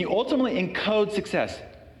 And you ultimately encode success.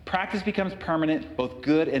 Practice becomes permanent, both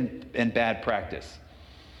good and bad practice.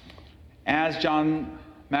 As John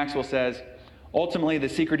Maxwell says, ultimately the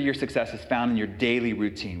secret to your success is found in your daily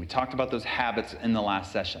routine. We talked about those habits in the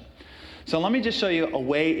last session. So let me just show you a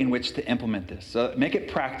way in which to implement this. So make it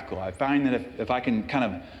practical. I find that if I can kind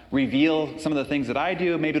of reveal some of the things that I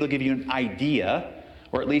do, maybe it'll give you an idea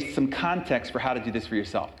or at least some context for how to do this for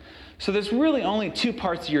yourself. So there's really only 2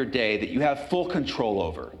 parts of your day that you have full control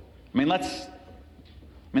over.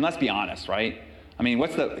 Let's be honest, right?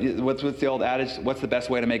 What's the old adage? What's the best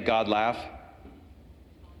way to make God laugh?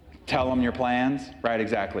 Tell them your plans, right?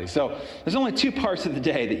 Exactly. So there's only two parts of the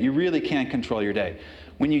day that you really can't control your day.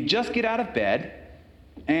 When you just get out of bed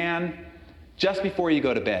and just before you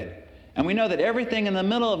go to bed. And we know that everything in the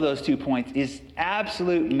middle of those 2 points is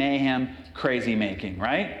absolute mayhem, crazy making,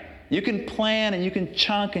 right? You can plan and you can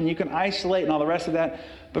chunk and you can isolate and all the rest of that,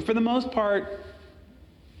 but for the most part,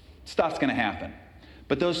 stuff's going to happen.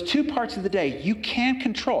 But those 2 parts of the day you can't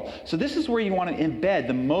control. So this is where you want to embed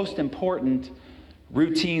the most important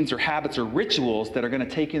routines or habits or rituals that are going to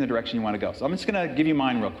take you in the direction you want to go. So I'm just going to give you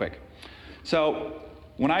mine real quick. So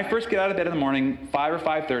when I first get out of bed in the morning, 5 or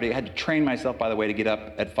 5:30, I had to train myself, by the way, to get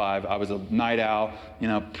up at 5. I was a night owl,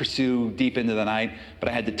 pursue deep into the night, but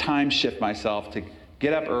I had to time shift myself to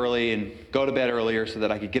get up early and go to bed earlier so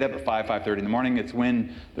that I could get up at 5:30 in the morning. It's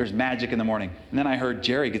when there's magic in the morning. And then I heard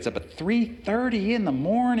Jerry gets up at 3:30 in the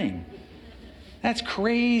morning. That's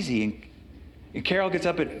crazy. And Carol gets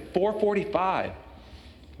up at 4:45.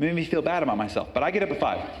 Made me feel bad about myself, but I get up at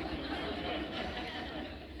 5.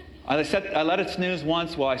 I let it snooze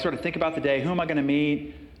once while I sort of think about the day. Who am I going to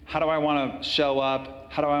meet? How do I want to show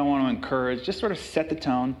up? How do I want to encourage? Just sort of set the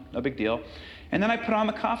tone, no big deal. And then I put on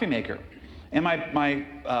the coffee maker. And my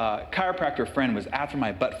chiropractor friend was after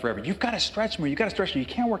my butt forever. You've got to stretch more. You've got to stretch more. You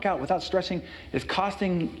can't work out without stretching. It's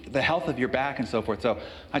costing the health of your back and so forth. So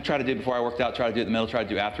I tried to do it before I worked out, tried to do it in the middle, tried to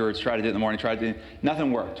do it afterwards, tried to do it in the morning, tried to do it.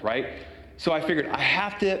 Nothing worked, right? So I figured I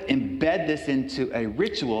have to embed this into a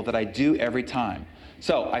ritual that I do every time.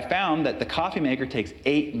 So I found that the coffee maker takes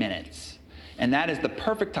 8 minutes. And that is the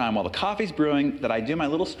perfect time while the coffee's brewing that I do my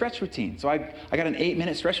little stretch routine. So I got an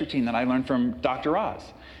 8-minute stretch routine that I learned from Dr. Oz.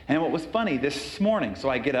 And what was funny this morning, so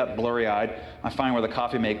I get up blurry-eyed, I find where the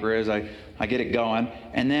coffee maker is, I get it going,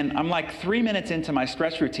 and then I'm like 3 minutes into my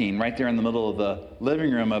stretch routine right there in the middle of the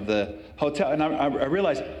living room of the hotel, and I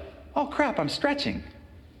realized, oh crap, I'm stretching.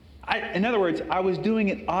 In other words, I was doing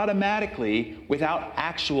it automatically without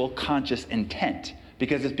actual conscious intent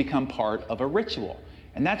because it's become part of a ritual.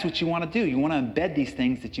 And that's what you want to do. You want to embed these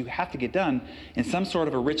things that you have to get done in some sort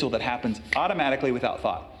of a ritual that happens automatically without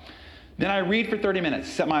thought. Then I read for 30 minutes,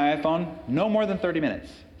 set my iPhone, no more than 30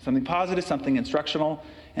 minutes. Something positive, something instructional,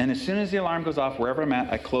 and as soon as the alarm goes off, wherever I'm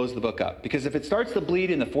at, I close the book up. Because if it starts to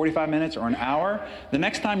bleed in the 45 minutes or an hour, the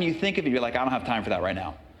next time you think of it, you're like, I don't have time for that right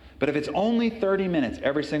now. But if it's only 30 minutes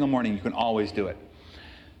every single morning, you can always do it.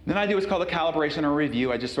 Then I do what's called a calibration or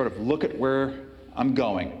review. I just sort of look at where I'm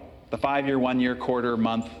going. The 5-year, 1-year, quarter,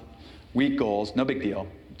 month, week goals, no big deal.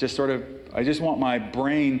 I just want my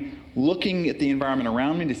brain looking at the environment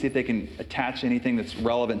around me to see if they can attach anything that's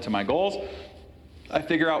relevant to my goals. I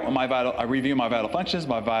figure out I review my vital functions,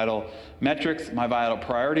 my vital metrics, my vital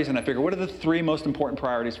priorities, and I figure what are the 3 most important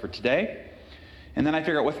priorities for today? And then I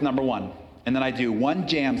figure out what's number 1. And then I do 1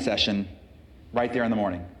 jam session right there in the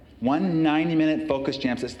morning. 1 90-minute focused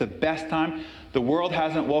jam session. It's the best time. The world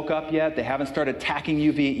hasn't woke up yet. They haven't started attacking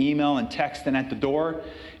you via email and text and at the door.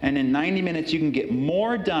 And in 90 minutes, you can get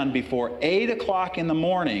more done before 8 o'clock in the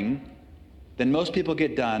morning than most people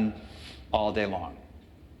get done all day long.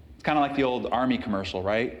 It's kind of like the old Army commercial,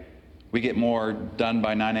 right? We get more done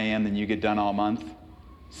by 9 a.m. than you get done all month.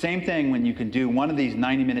 Same thing when you can do one of these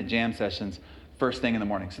 90-minute jam sessions first thing in the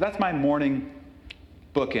morning. So that's my morning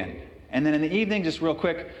bookend. And then in the evening, just real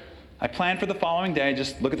quick, I plan for the following day,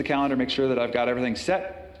 just look at the calendar, make sure that I've got everything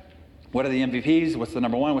set. What are the MVPs? What's the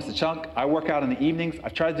number 1? What's the chunk? I work out in the evenings.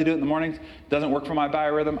 I've tried to do it in the mornings. Doesn't work for my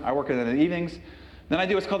biorhythm. I work it in the evenings. Then I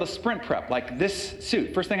do what's called a sprint prep, like this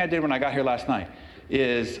suit. First thing I did when I got here last night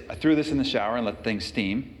is I threw this in the shower and let things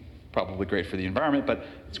steam. Probably great for the environment, but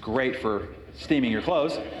it's great for steaming your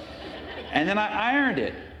clothes. And then I ironed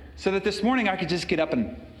it so that this morning I could just get up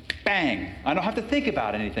and bang. I don't have to think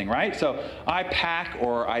about anything, right? So I pack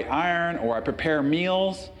or I iron or I prepare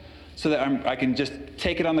meals so that I can just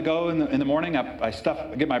take it on the go in the morning. I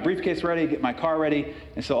get my briefcase ready, get my car ready,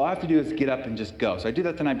 and so all I have to do is get up and just go. So I do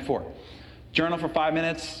that the night before. Journal for 5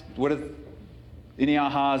 minutes. What are any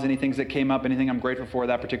ahas, any things that came up, anything I'm grateful for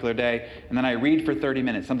that particular day, and then I read for 30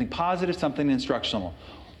 minutes, something positive, something instructional.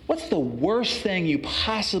 What's the worst thing you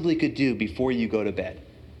possibly could do before you go to bed?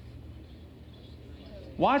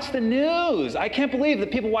 Watch the news. I can't believe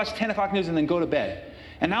that people watch 10 o'clock news and then go to bed.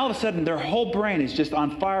 And now all of a sudden, their whole brain is just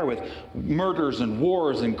on fire with murders and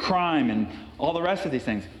wars and crime and all the rest of these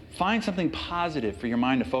things. Find something positive for your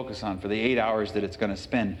mind to focus on for the 8 hours that it's going to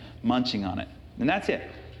spend munching on it. And that's it.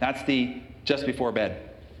 That's the just before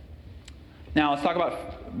bed. Now, let's talk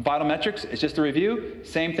about vital metrics. It's just a review.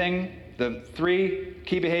 Same thing, the 3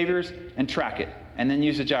 key behaviors, and track it. And then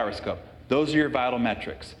use a gyroscope. Those are your vital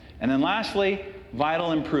metrics. And then lastly,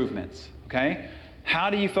 vital improvements, okay? How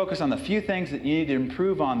do you focus on the few things that you need to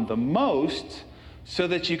improve on the most so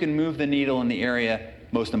that you can move the needle in the area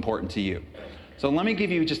most important to you. So let me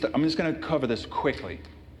give you I'm just going to cover this quickly.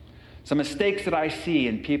 Some mistakes that I see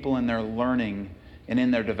in people in their learning and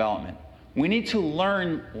in their development. We need to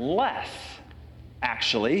learn less,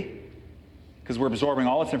 actually, because we're absorbing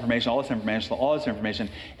all this information,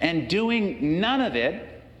 and doing none of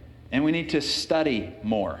it, and we need to study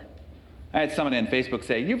more. I had somebody on Facebook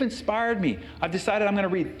say, "You've inspired me. I've decided I'm going to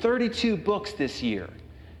read 32 books this year."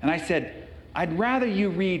 And I said, "I'd rather you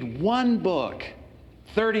read one book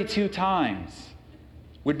 32 times.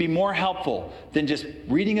 Would be more helpful than just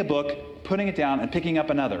reading a book, putting it down, and picking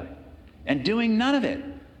up another, and doing none of it."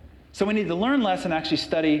 So we need to learn less and actually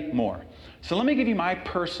study more. So let me give you my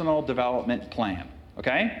personal development plan,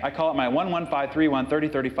 okay? I call it my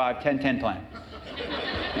 1-1-5-3-1-30-35-10-10 plan.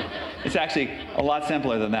 It's actually a lot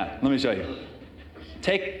simpler than that. Let me show you.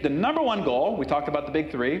 Take the number one goal. We talked about the big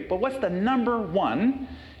three, but what's the number one?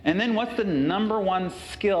 And then what's the number one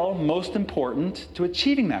skill most important to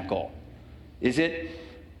achieving that goal? Is it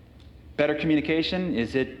better communication?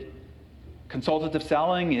 Is it consultative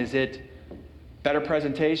selling? Is it better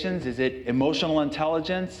presentations? Is it emotional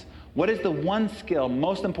intelligence? What is the one skill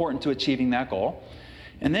most important to achieving that goal?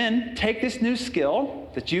 And then take this new skill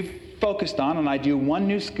that you've focused on, and I do one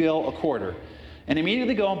new skill a quarter, and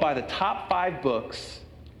immediately go and buy the top 5 books,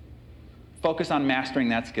 focus on mastering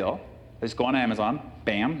that skill. Just go on Amazon,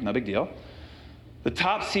 bam, no big deal. The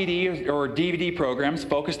top CD or DVD programs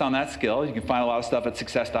focused on that skill. You can find a lot of stuff at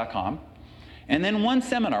success.com. And then one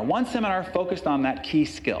seminar focused on that key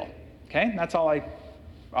skill. Okay, that's all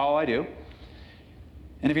I do.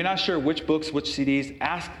 And if you're not sure which books, which CDs,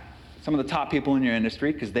 ask some of the top people in your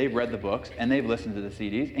industry, because they've read the books and they've listened to the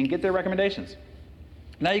CDs, and get their recommendations.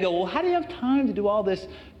 Now you go, well, how do you have time to do all this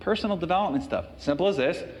personal development stuff? Simple as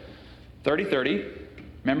this, 30-30.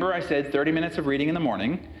 Remember I said 30 minutes of reading in the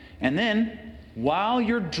morning, and then while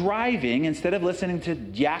you're driving, instead of listening to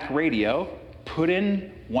yak radio, put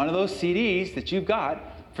in one of those CDs that you've got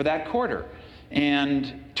for that quarter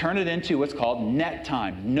and turn it into what's called net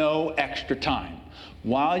time, no extra time.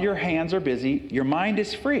 While your hands are busy, your mind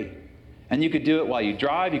is free. And you could do it while you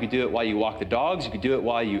drive, you could do it while you walk the dogs, you could do it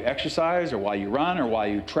while you exercise or while you run or while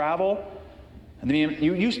you travel. I mean,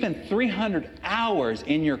 you spend 300 hours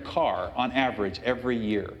in your car on average every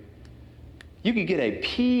year. You could get a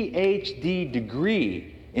PhD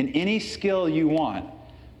degree in any skill you want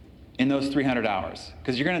in those 300 hours,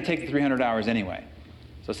 because you're going to take the 300 hours anyway.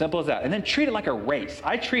 So simple as that. And then treat it like a race.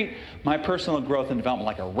 I treat my personal growth and development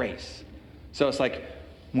like a race. So it's like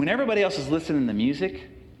when everybody else is listening to music,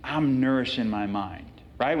 I'm nourishing my mind,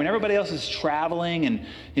 right? When everybody else is traveling and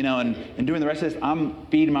doing the rest of this, I'm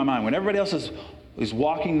feeding my mind. When everybody else is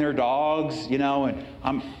walking their dogs, and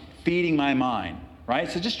I'm feeding my mind, right?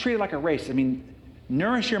 So just treat it like a race. I mean,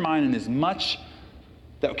 nourish your mind in as much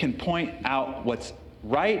that can point out what's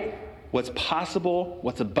right, what's possible,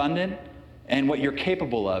 what's abundant, and what you're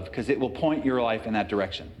capable of, because it will point your life in that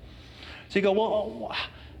direction. So you go, well,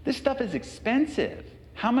 this stuff is expensive.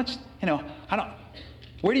 How much,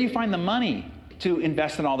 where do you find the money to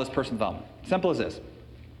invest in all this personal development? Simple as this.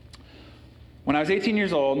 When I was 18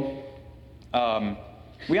 years old,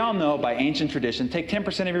 we all know by ancient tradition, take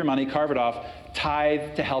 10% of your money, carve it off,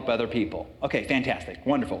 tithe to help other people. Okay, fantastic,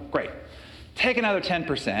 wonderful, great. Take another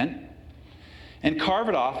 10% and carve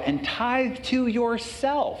it off and tithe to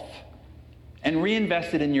yourself and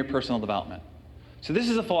reinvest it in your personal development. So this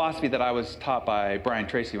is a philosophy that I was taught by Brian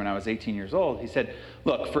Tracy when I was 18 years old. He said,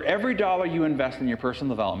 look, for every dollar you invest in your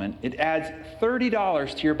personal development, it adds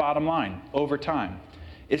 $30 to your bottom line over time.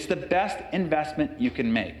 It's the best investment you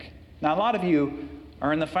can make. Now, a lot of you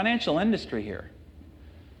are in the financial industry here.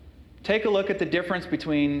 Take a look at the difference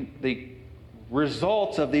between the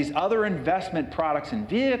results of these other investment products and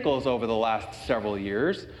vehicles over the last several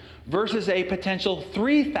years versus a potential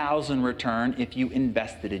 3,000 return if you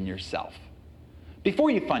invested in yourself.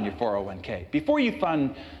 Before you fund your 401k, before you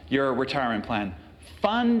fund your retirement plan,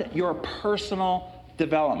 fund your personal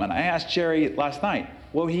development. I asked Jerry last night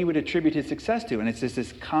what he would attribute his success to, and it's just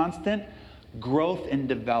this constant growth and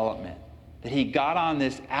development, that he got on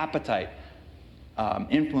this appetite,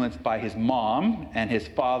 influenced by his mom and his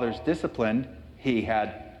father's discipline he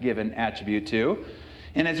had given attribute to.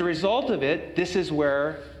 And as a result of it, this is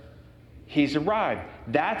where he's arrived.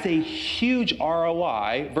 That's a huge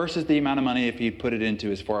ROI versus the amount of money if he put it into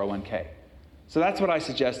his 401k. So that's what I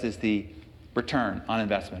suggest is the return on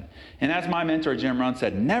investment. And as my mentor, Jim Rohn,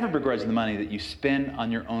 said, never begrudge the money that you spend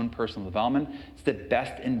on your own personal development. It's the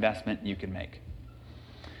best investment you can make.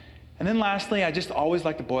 And then lastly, I just always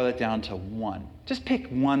like to boil it down to one. Just pick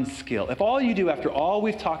one skill. If all you do after all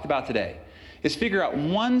we've talked about today is figure out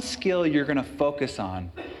one skill you're going to focus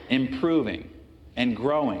on improving and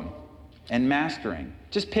growing and mastering.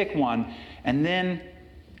 Just pick one and then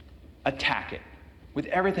attack it with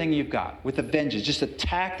everything you've got, with a vengeance. Just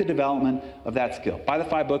attack the development of that skill. Buy the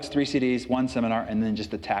 5 books, 3 CDs, 1 seminar, and then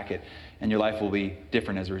just attack it, and your life will be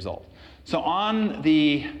different as a result. So on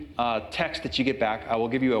the text that you get back, I will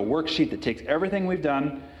give you a worksheet that takes everything we've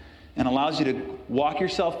done and allows you to walk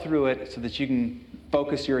yourself through it so that you can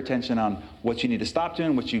focus your attention on what you need to stop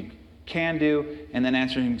doing, what you can do, and then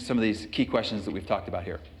answering some of these key questions that we've talked about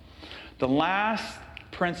here. The last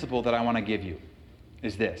principle that I want to give you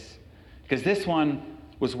is this, because this one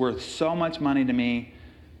was worth so much money to me.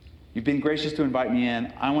 You've been gracious to invite me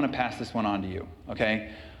in. I want to pass this one on to you,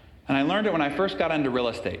 okay? And I learned it when I first got into real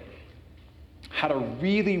estate, how to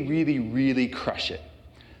really, really, really crush it.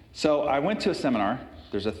 So I went to a seminar.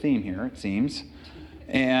 There's a theme here, it seems.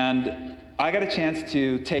 And I got a chance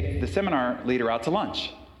to take the seminar leader out to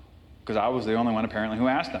lunch, because I was the only one apparently who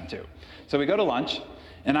asked them to. So we go to lunch,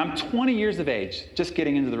 and I'm 20 years of age, just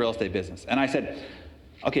getting into the real estate business. And I said,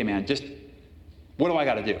 okay, man, just what do I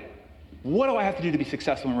got to do? What do I have to do to be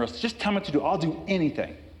successful in real estate? Just tell me what to do. I'll do anything.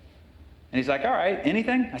 And he's like, all right,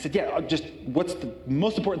 anything? I said, yeah, just what's the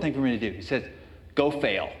most important thing for me to do? He says, go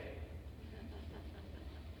fail.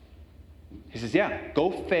 He says, yeah,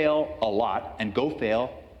 go fail a lot, and go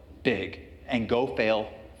fail big, and go fail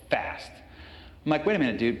fast. I'm like, wait a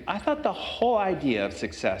minute, dude. I thought the whole idea of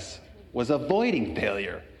success was avoiding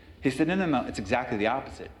failure. He said, no, it's exactly the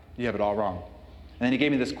opposite. You have it all wrong. And then he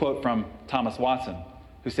gave me this quote from Thomas Watson,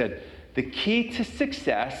 who said, the key to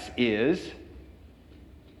success is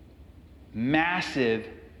massive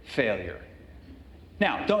failure.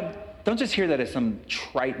 Now, don't just hear that as some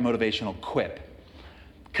trite motivational quip.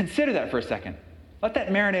 Consider that for a second. Let that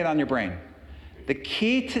marinate on your brain. The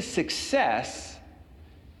key to success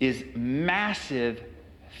is massive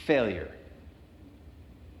failure.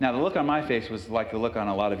 Now, the look on my face was like the look on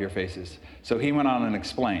a lot of your faces. So he went on and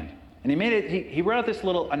explained. And he wrote out this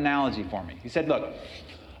little analogy for me. He said, look,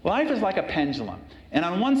 life is like a pendulum. And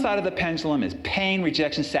on one side of the pendulum is pain,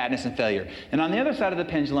 rejection, sadness, and failure. And on the other side of the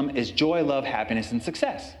pendulum is joy, love, happiness, and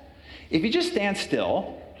success. If you just stand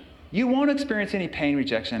still, you won't experience any pain,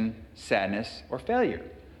 rejection, sadness, or failure.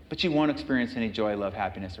 But you won't experience any joy, love,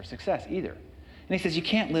 happiness, or success either. And he says you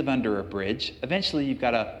can't live under a bridge. Eventually, you've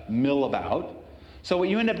got to mill about. So what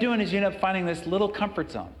you end up doing is you end up finding this little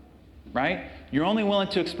comfort zone, right? You're only willing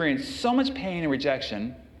to experience so much pain and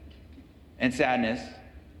rejection and sadness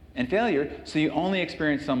and failure, so you only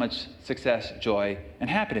experience so much success, joy, and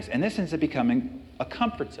happiness. And this ends up becoming a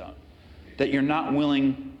comfort zone that you're not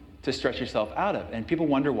willing to stretch yourself out of. And people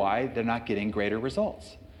wonder why they're not getting greater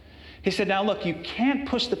results. He said, now look, you can't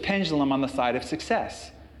push the pendulum on the side of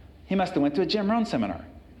success. He must have went to a Jim Rohn seminar.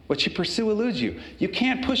 What you pursue eludes you. You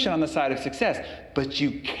can't push it on the side of success, but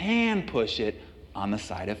you can push it on the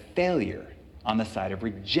side of failure, on the side of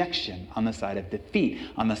rejection, on the side of defeat,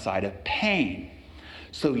 on the side of pain.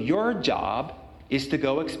 So your job is to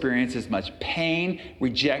go experience as much pain,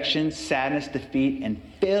 rejection, sadness, defeat, and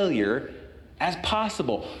failure as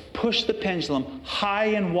possible. Push the pendulum high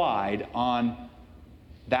and wide on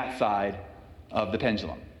that side of the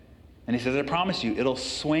pendulum. And he says, I promise you, it'll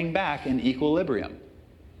swing back in equilibrium.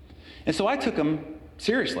 And so I took him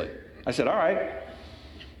seriously. I said, all right,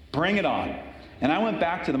 bring it on. And I went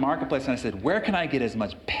back to the marketplace and I said, where can I get as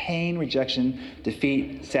much pain, rejection,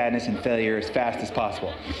 defeat, sadness, and failure as fast as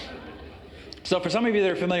possible? So for some of you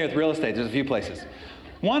that are familiar with real estate, there's a few places.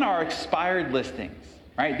 One are expired listings.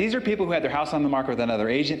 Right? These are people who had their house on the market with another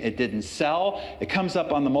agent. It didn't sell. It comes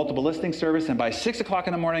up on the multiple listing service, and by 6 o'clock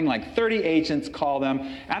in the morning, like 30 agents call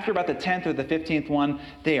them. After about the 10th or the 15th one,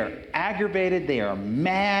 they are aggravated, they are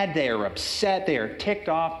mad, they are upset, they are ticked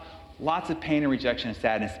off. Lots of pain and rejection and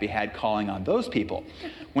sadness to be had calling on those people.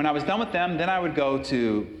 When I was done with them, then I would go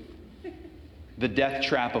to the death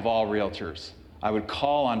trap of all realtors. I would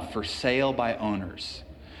call on for sale by owners.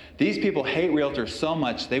 These people hate realtors so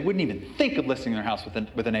much, they wouldn't even think of listing their house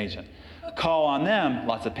with an agent. Call on them,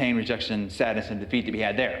 lots of pain, rejection, sadness, and defeat to be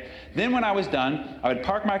had there. Then when I was done, I would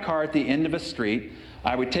park my car at the end of a street.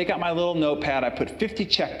 I would take out my little notepad. I put 50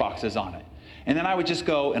 check boxes on it. And then I would just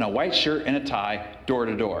go in a white shirt and a tie, door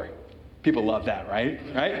to door. People love that, right?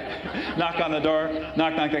 Knock on the door,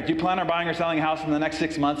 knock, knock, knock. Do you plan on buying or selling a house in the next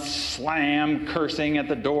 6 months? Slam, cursing at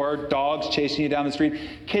the door, dogs chasing you down the street,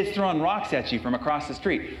 kids throwing rocks at you from across the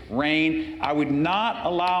street. Rain. I would not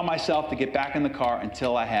allow myself to get back in the car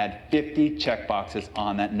until I had 50 check boxes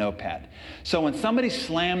on that notepad. So when somebody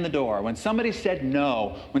slammed the door, when somebody said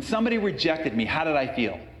no, when somebody rejected me, how did I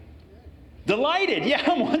feel? Delighted. Yeah,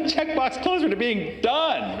 I'm one checkbox closer to being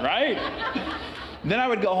done, right? Then I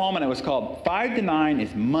would go home, and it was called 5 to 9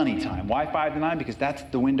 is money time. Why 5 to 9? Because that's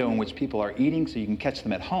the window in which people are eating, so you can catch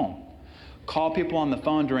them at home. Call people on the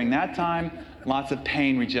phone during that time. Lots of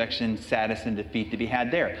pain, rejection, sadness, and defeat to be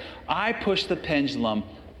had there. I pushed the pendulum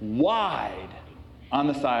wide on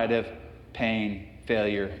the side of pain,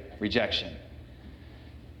 failure, rejection.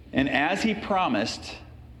 And as he promised,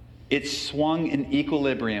 it swung in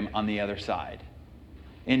equilibrium on the other side.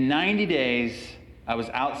 In 90 days, I was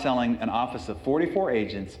outselling an office of 44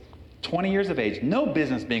 agents, 20 years of age, no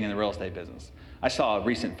business being in the real estate business. I saw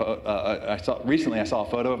recently I saw a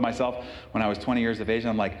photo of myself when I was 20 years of age, and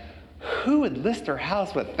I'm like, who would list their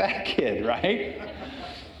house with that kid, right?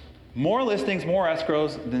 More listings, more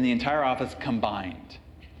escrows than the entire office combined.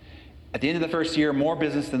 At the end of the first year, more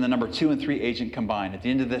business than the number 2 and 3 agent combined. At the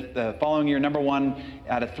end of the following year, number 1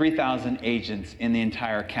 out of 3,000 agents in the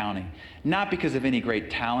entire county. Not because of any great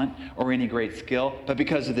talent or any great skill, but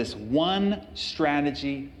because of this one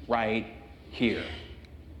strategy right here.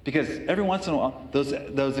 Because every once in a while,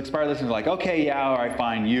 those expired listings are like, okay, yeah, all right,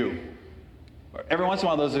 fine, you. Or every once in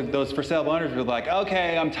a while, those for sale owners are like,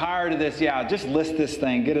 okay, I'm tired of this, yeah, just list this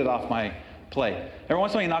thing, get it off my plate. Every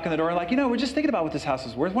once in a while you knock on the door and like, we're just thinking about what this house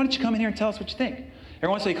is worth. Why don't you come in here and tell us what you think? Every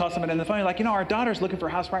once in a while you call somebody on the phone, you're like, our daughter's looking for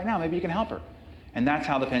a house right now. Maybe you can help her. And that's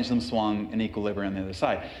how the pendulum swung in equilibrium on the other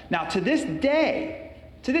side. Now, to this day,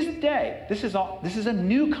 this is a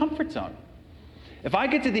new comfort zone. If I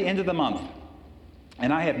get to the end of the month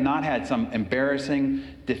and I have not had some embarrassing,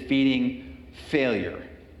 defeating failure,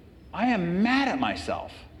 I am mad at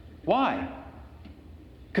myself. Why?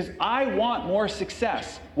 Because I want more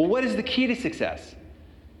success. Well, what is the key to success?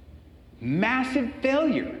 Massive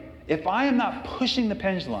failure. If I am not pushing the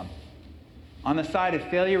pendulum on the side of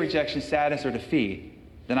failure, rejection, sadness, or defeat,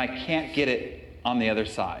 then I can't get it on the other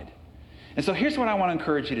side. And so here's what I want to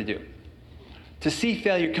encourage you to do. To see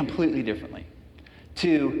failure completely differently.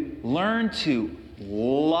 To learn to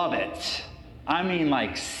love it. I mean,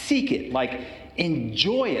 like, seek it, like,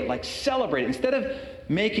 enjoy it, like, celebrate it. Instead of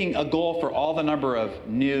making a goal for all the number of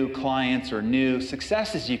new clients or new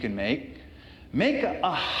successes you can make a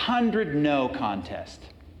 100 no contest.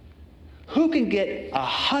 Who can get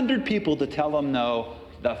 100 people to tell them no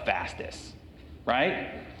the fastest, right?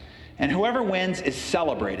 And whoever wins is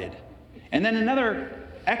celebrated. And then another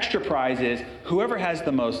extra prize is whoever has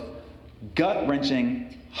the most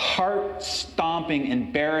gut-wrenching, heart-stomping,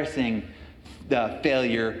 embarrassing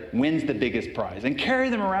failure wins the biggest prize. And carry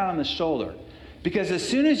them around on the shoulder. Because as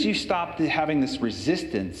soon as you stop having this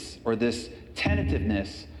resistance or this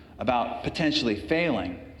tentativeness about potentially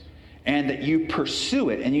failing, and that you pursue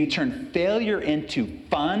it and you turn failure into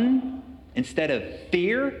fun instead of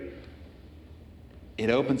fear, it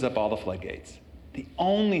opens up all the floodgates. The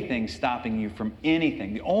only thing stopping you from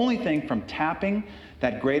anything, the only thing from tapping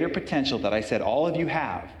that greater potential that I said all of you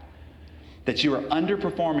have, that you are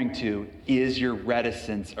underperforming to, is your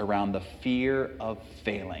reticence around the fear of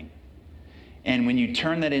failing. And when you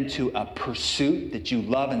turn that into a pursuit that you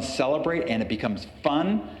love and celebrate and it becomes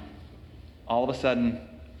fun, all of a sudden,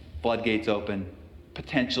 floodgates open,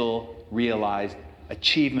 potential realized,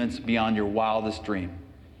 achievements beyond your wildest dream.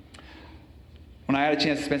 When I had a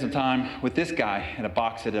chance to spend some time with this guy at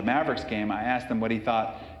a Mavericks game, I asked him what he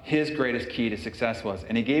thought his greatest key to success was.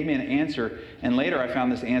 And he gave me an answer, and later I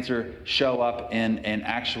found this answer show up in an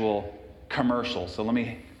actual commercial. So let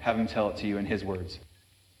me have him tell it to you in his words.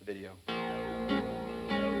 The video.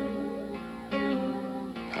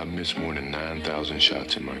 I've missed more than 9,000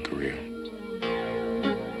 shots in my career.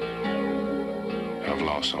 I've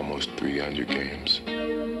lost almost 300 games.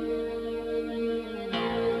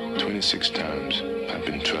 26 times I've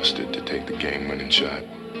been trusted to take the game-winning shot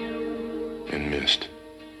and missed.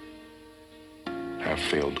 I've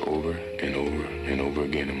failed over and over and over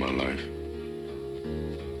again in my life.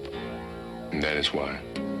 And that is why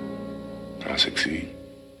I succeed.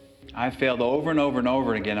 I've failed over and over and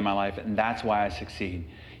over again in my life, and that's why I succeed.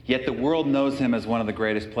 Yet the world knows him as one of the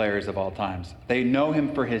greatest players of all times. They know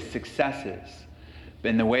him for his successes.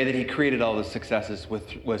 And the way that he created all those successes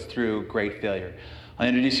was through great failure. I'll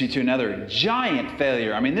introduce you to another giant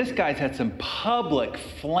failure. I mean, this guy's had some public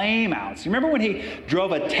flame-outs. You remember when he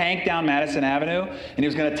drove a tank down Madison Avenue and he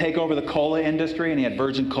was going to take over the cola industry and he had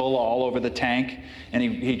Virgin Cola all over the tank and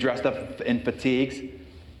he dressed up in fatigues?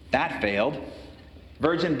 That failed.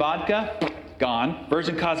 Virgin Vodka, gone.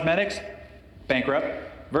 Virgin Cosmetics, bankrupt.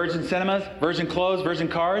 Virgin Cinemas, Virgin Clothes, Virgin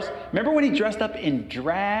Cars. Remember when he dressed up in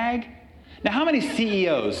drag? Now, how many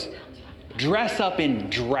CEOs dress up in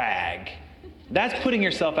drag? That's putting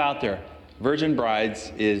yourself out there. Virgin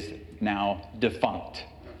Brides is now defunct.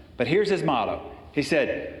 But here's his motto. He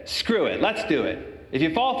said, screw it, let's do it. If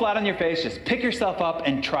you fall flat on your face, just pick yourself up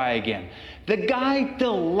and try again. The guy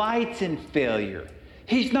delights in failure.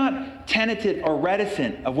 He's not tentative or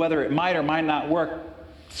reticent of whether it might or might not work.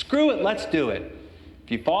 Screw it, let's do it.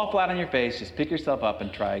 If you fall flat on your face, just pick yourself up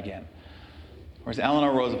and try again. Or as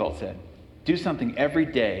Eleanor Roosevelt said, do something every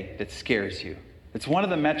day that scares you. It's one of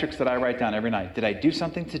the metrics that I write down every night. Did I do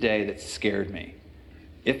something today that scared me?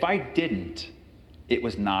 If I didn't, it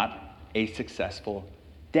was not a successful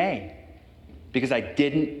day because I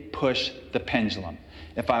didn't push the pendulum.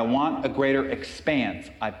 If I want a greater expanse,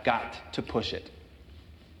 I've got to push it.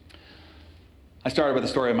 I started with a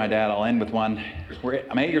story of my dad. I'll end with one.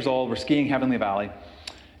 I'm 8 years old. We're skiing Heavenly Valley.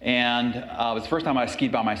 And it was the first time I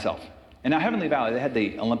skied by myself. And now Heavenly Valley, they had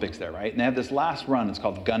the Olympics there, right? And they have this last run. It's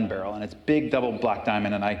called Gun Barrel. And it's big double black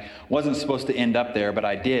diamond. And I wasn't supposed to end up there, but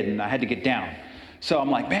I did. And I had to get down. So I'm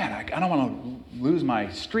like, man, I don't want to lose my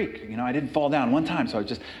streak. You know, I didn't fall down one time. So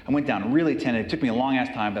I went down really tentative. It took me a long ass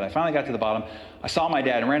time, but I finally got to the bottom. I saw my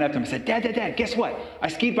dad and ran up to him and said, Dad, guess what? I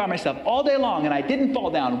skied by myself all day long and I didn't fall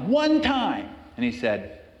down one time. And he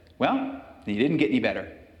said, well, you didn't get any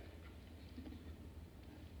better.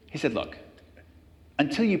 He said, look,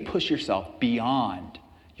 until you push yourself beyond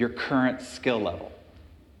your current skill level,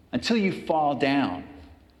 until you fall down,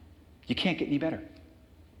 you can't get any better.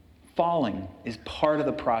 Falling is part of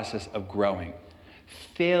the process of growing.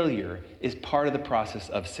 Failure is part of the process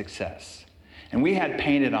of success. And we had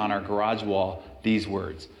painted on our garage wall these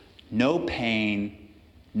words, no pain,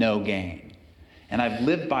 no gain. And I've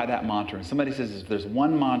lived by that mantra. And somebody says, if there's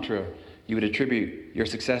one mantra you would attribute your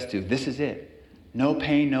success to, this is it. No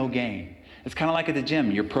pain, no gain. It's kind of like at the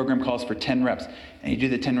gym. Your program calls for 10 reps. And you do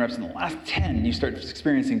the 10 reps, and the last 10, you start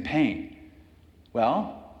experiencing pain.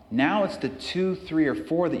 Well, now it's the 2, 3, or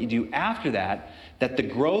 4 that you do after that the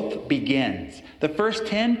growth begins. The first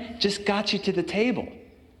 10 just got you to the table.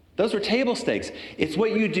 Those were table stakes. It's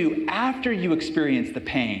what you do after you experience the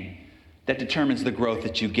pain that determines the growth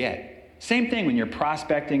that you get. Same thing when you're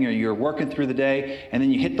prospecting or you're working through the day and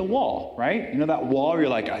then you hit the wall, right? You know that wall where you're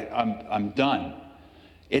like, I'm done.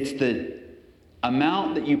 It's the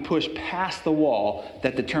amount that you push past the wall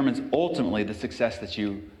that determines ultimately the success that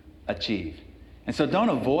you achieve. And so don't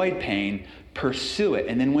avoid pain, pursue it.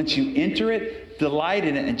 And then once you enter it, delight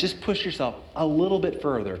in it and just push yourself a little bit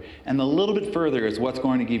further. And the little bit further is what's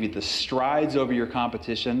going to give you the strides over your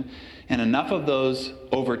competition and enough of those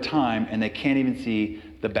over time and they can't even see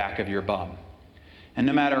the back of your bum. And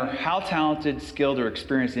no matter how talented, skilled, or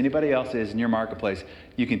experienced anybody else is in your marketplace,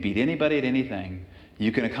 you can beat anybody at anything.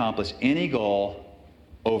 You can accomplish any goal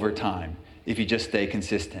over time if you just stay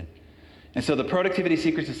consistent. And so the productivity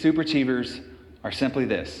secrets of superachievers are simply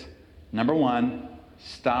this. Number 1,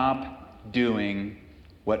 stop doing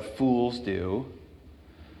what fools do.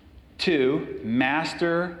 2,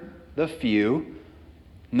 master the few.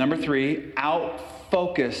 Number 3,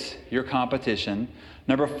 out-focus your competition.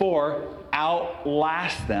 Number 4,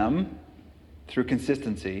 outlast them through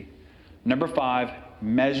consistency. Number 5,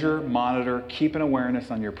 measure, monitor, keep an awareness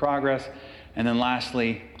on your progress. And then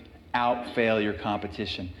lastly, out-fail your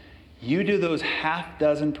competition. You do those half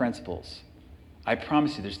dozen principles. I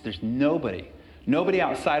promise you, there's nobody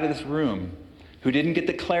outside of this room who didn't get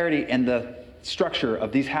the clarity and the structure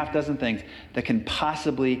of these half dozen things that can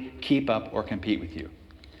possibly keep up or compete with you.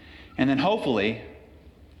 And then hopefully,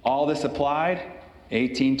 all this applied,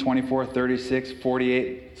 18, 24, 36,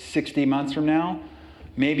 48, 60 months from now,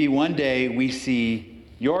 maybe one day we see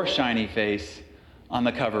your shiny face on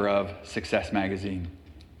the cover of Success Magazine.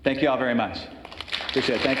 Thank you all very much.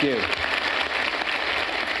 Appreciate it. Thank you.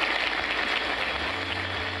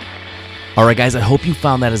 All right, guys, I hope you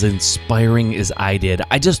found that as inspiring as I did.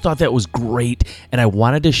 I just thought that was great, and I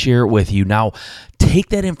wanted to share it with you. Now, take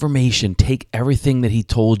that information, take everything that he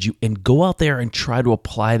told you, and go out there and try to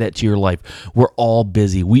apply that to your life. We're all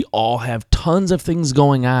busy. We all have tons of things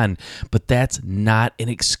going on, but that's not an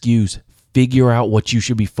excuse. Figure out what you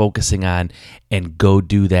should be focusing on and go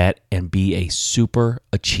do that and be a super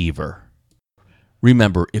achiever.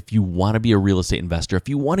 Remember, if you want to be a real estate investor, if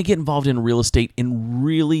you want to get involved in real estate and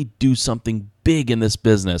really do something big in this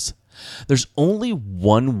business, there's only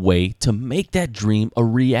one way to make that dream a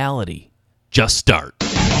reality. Just start.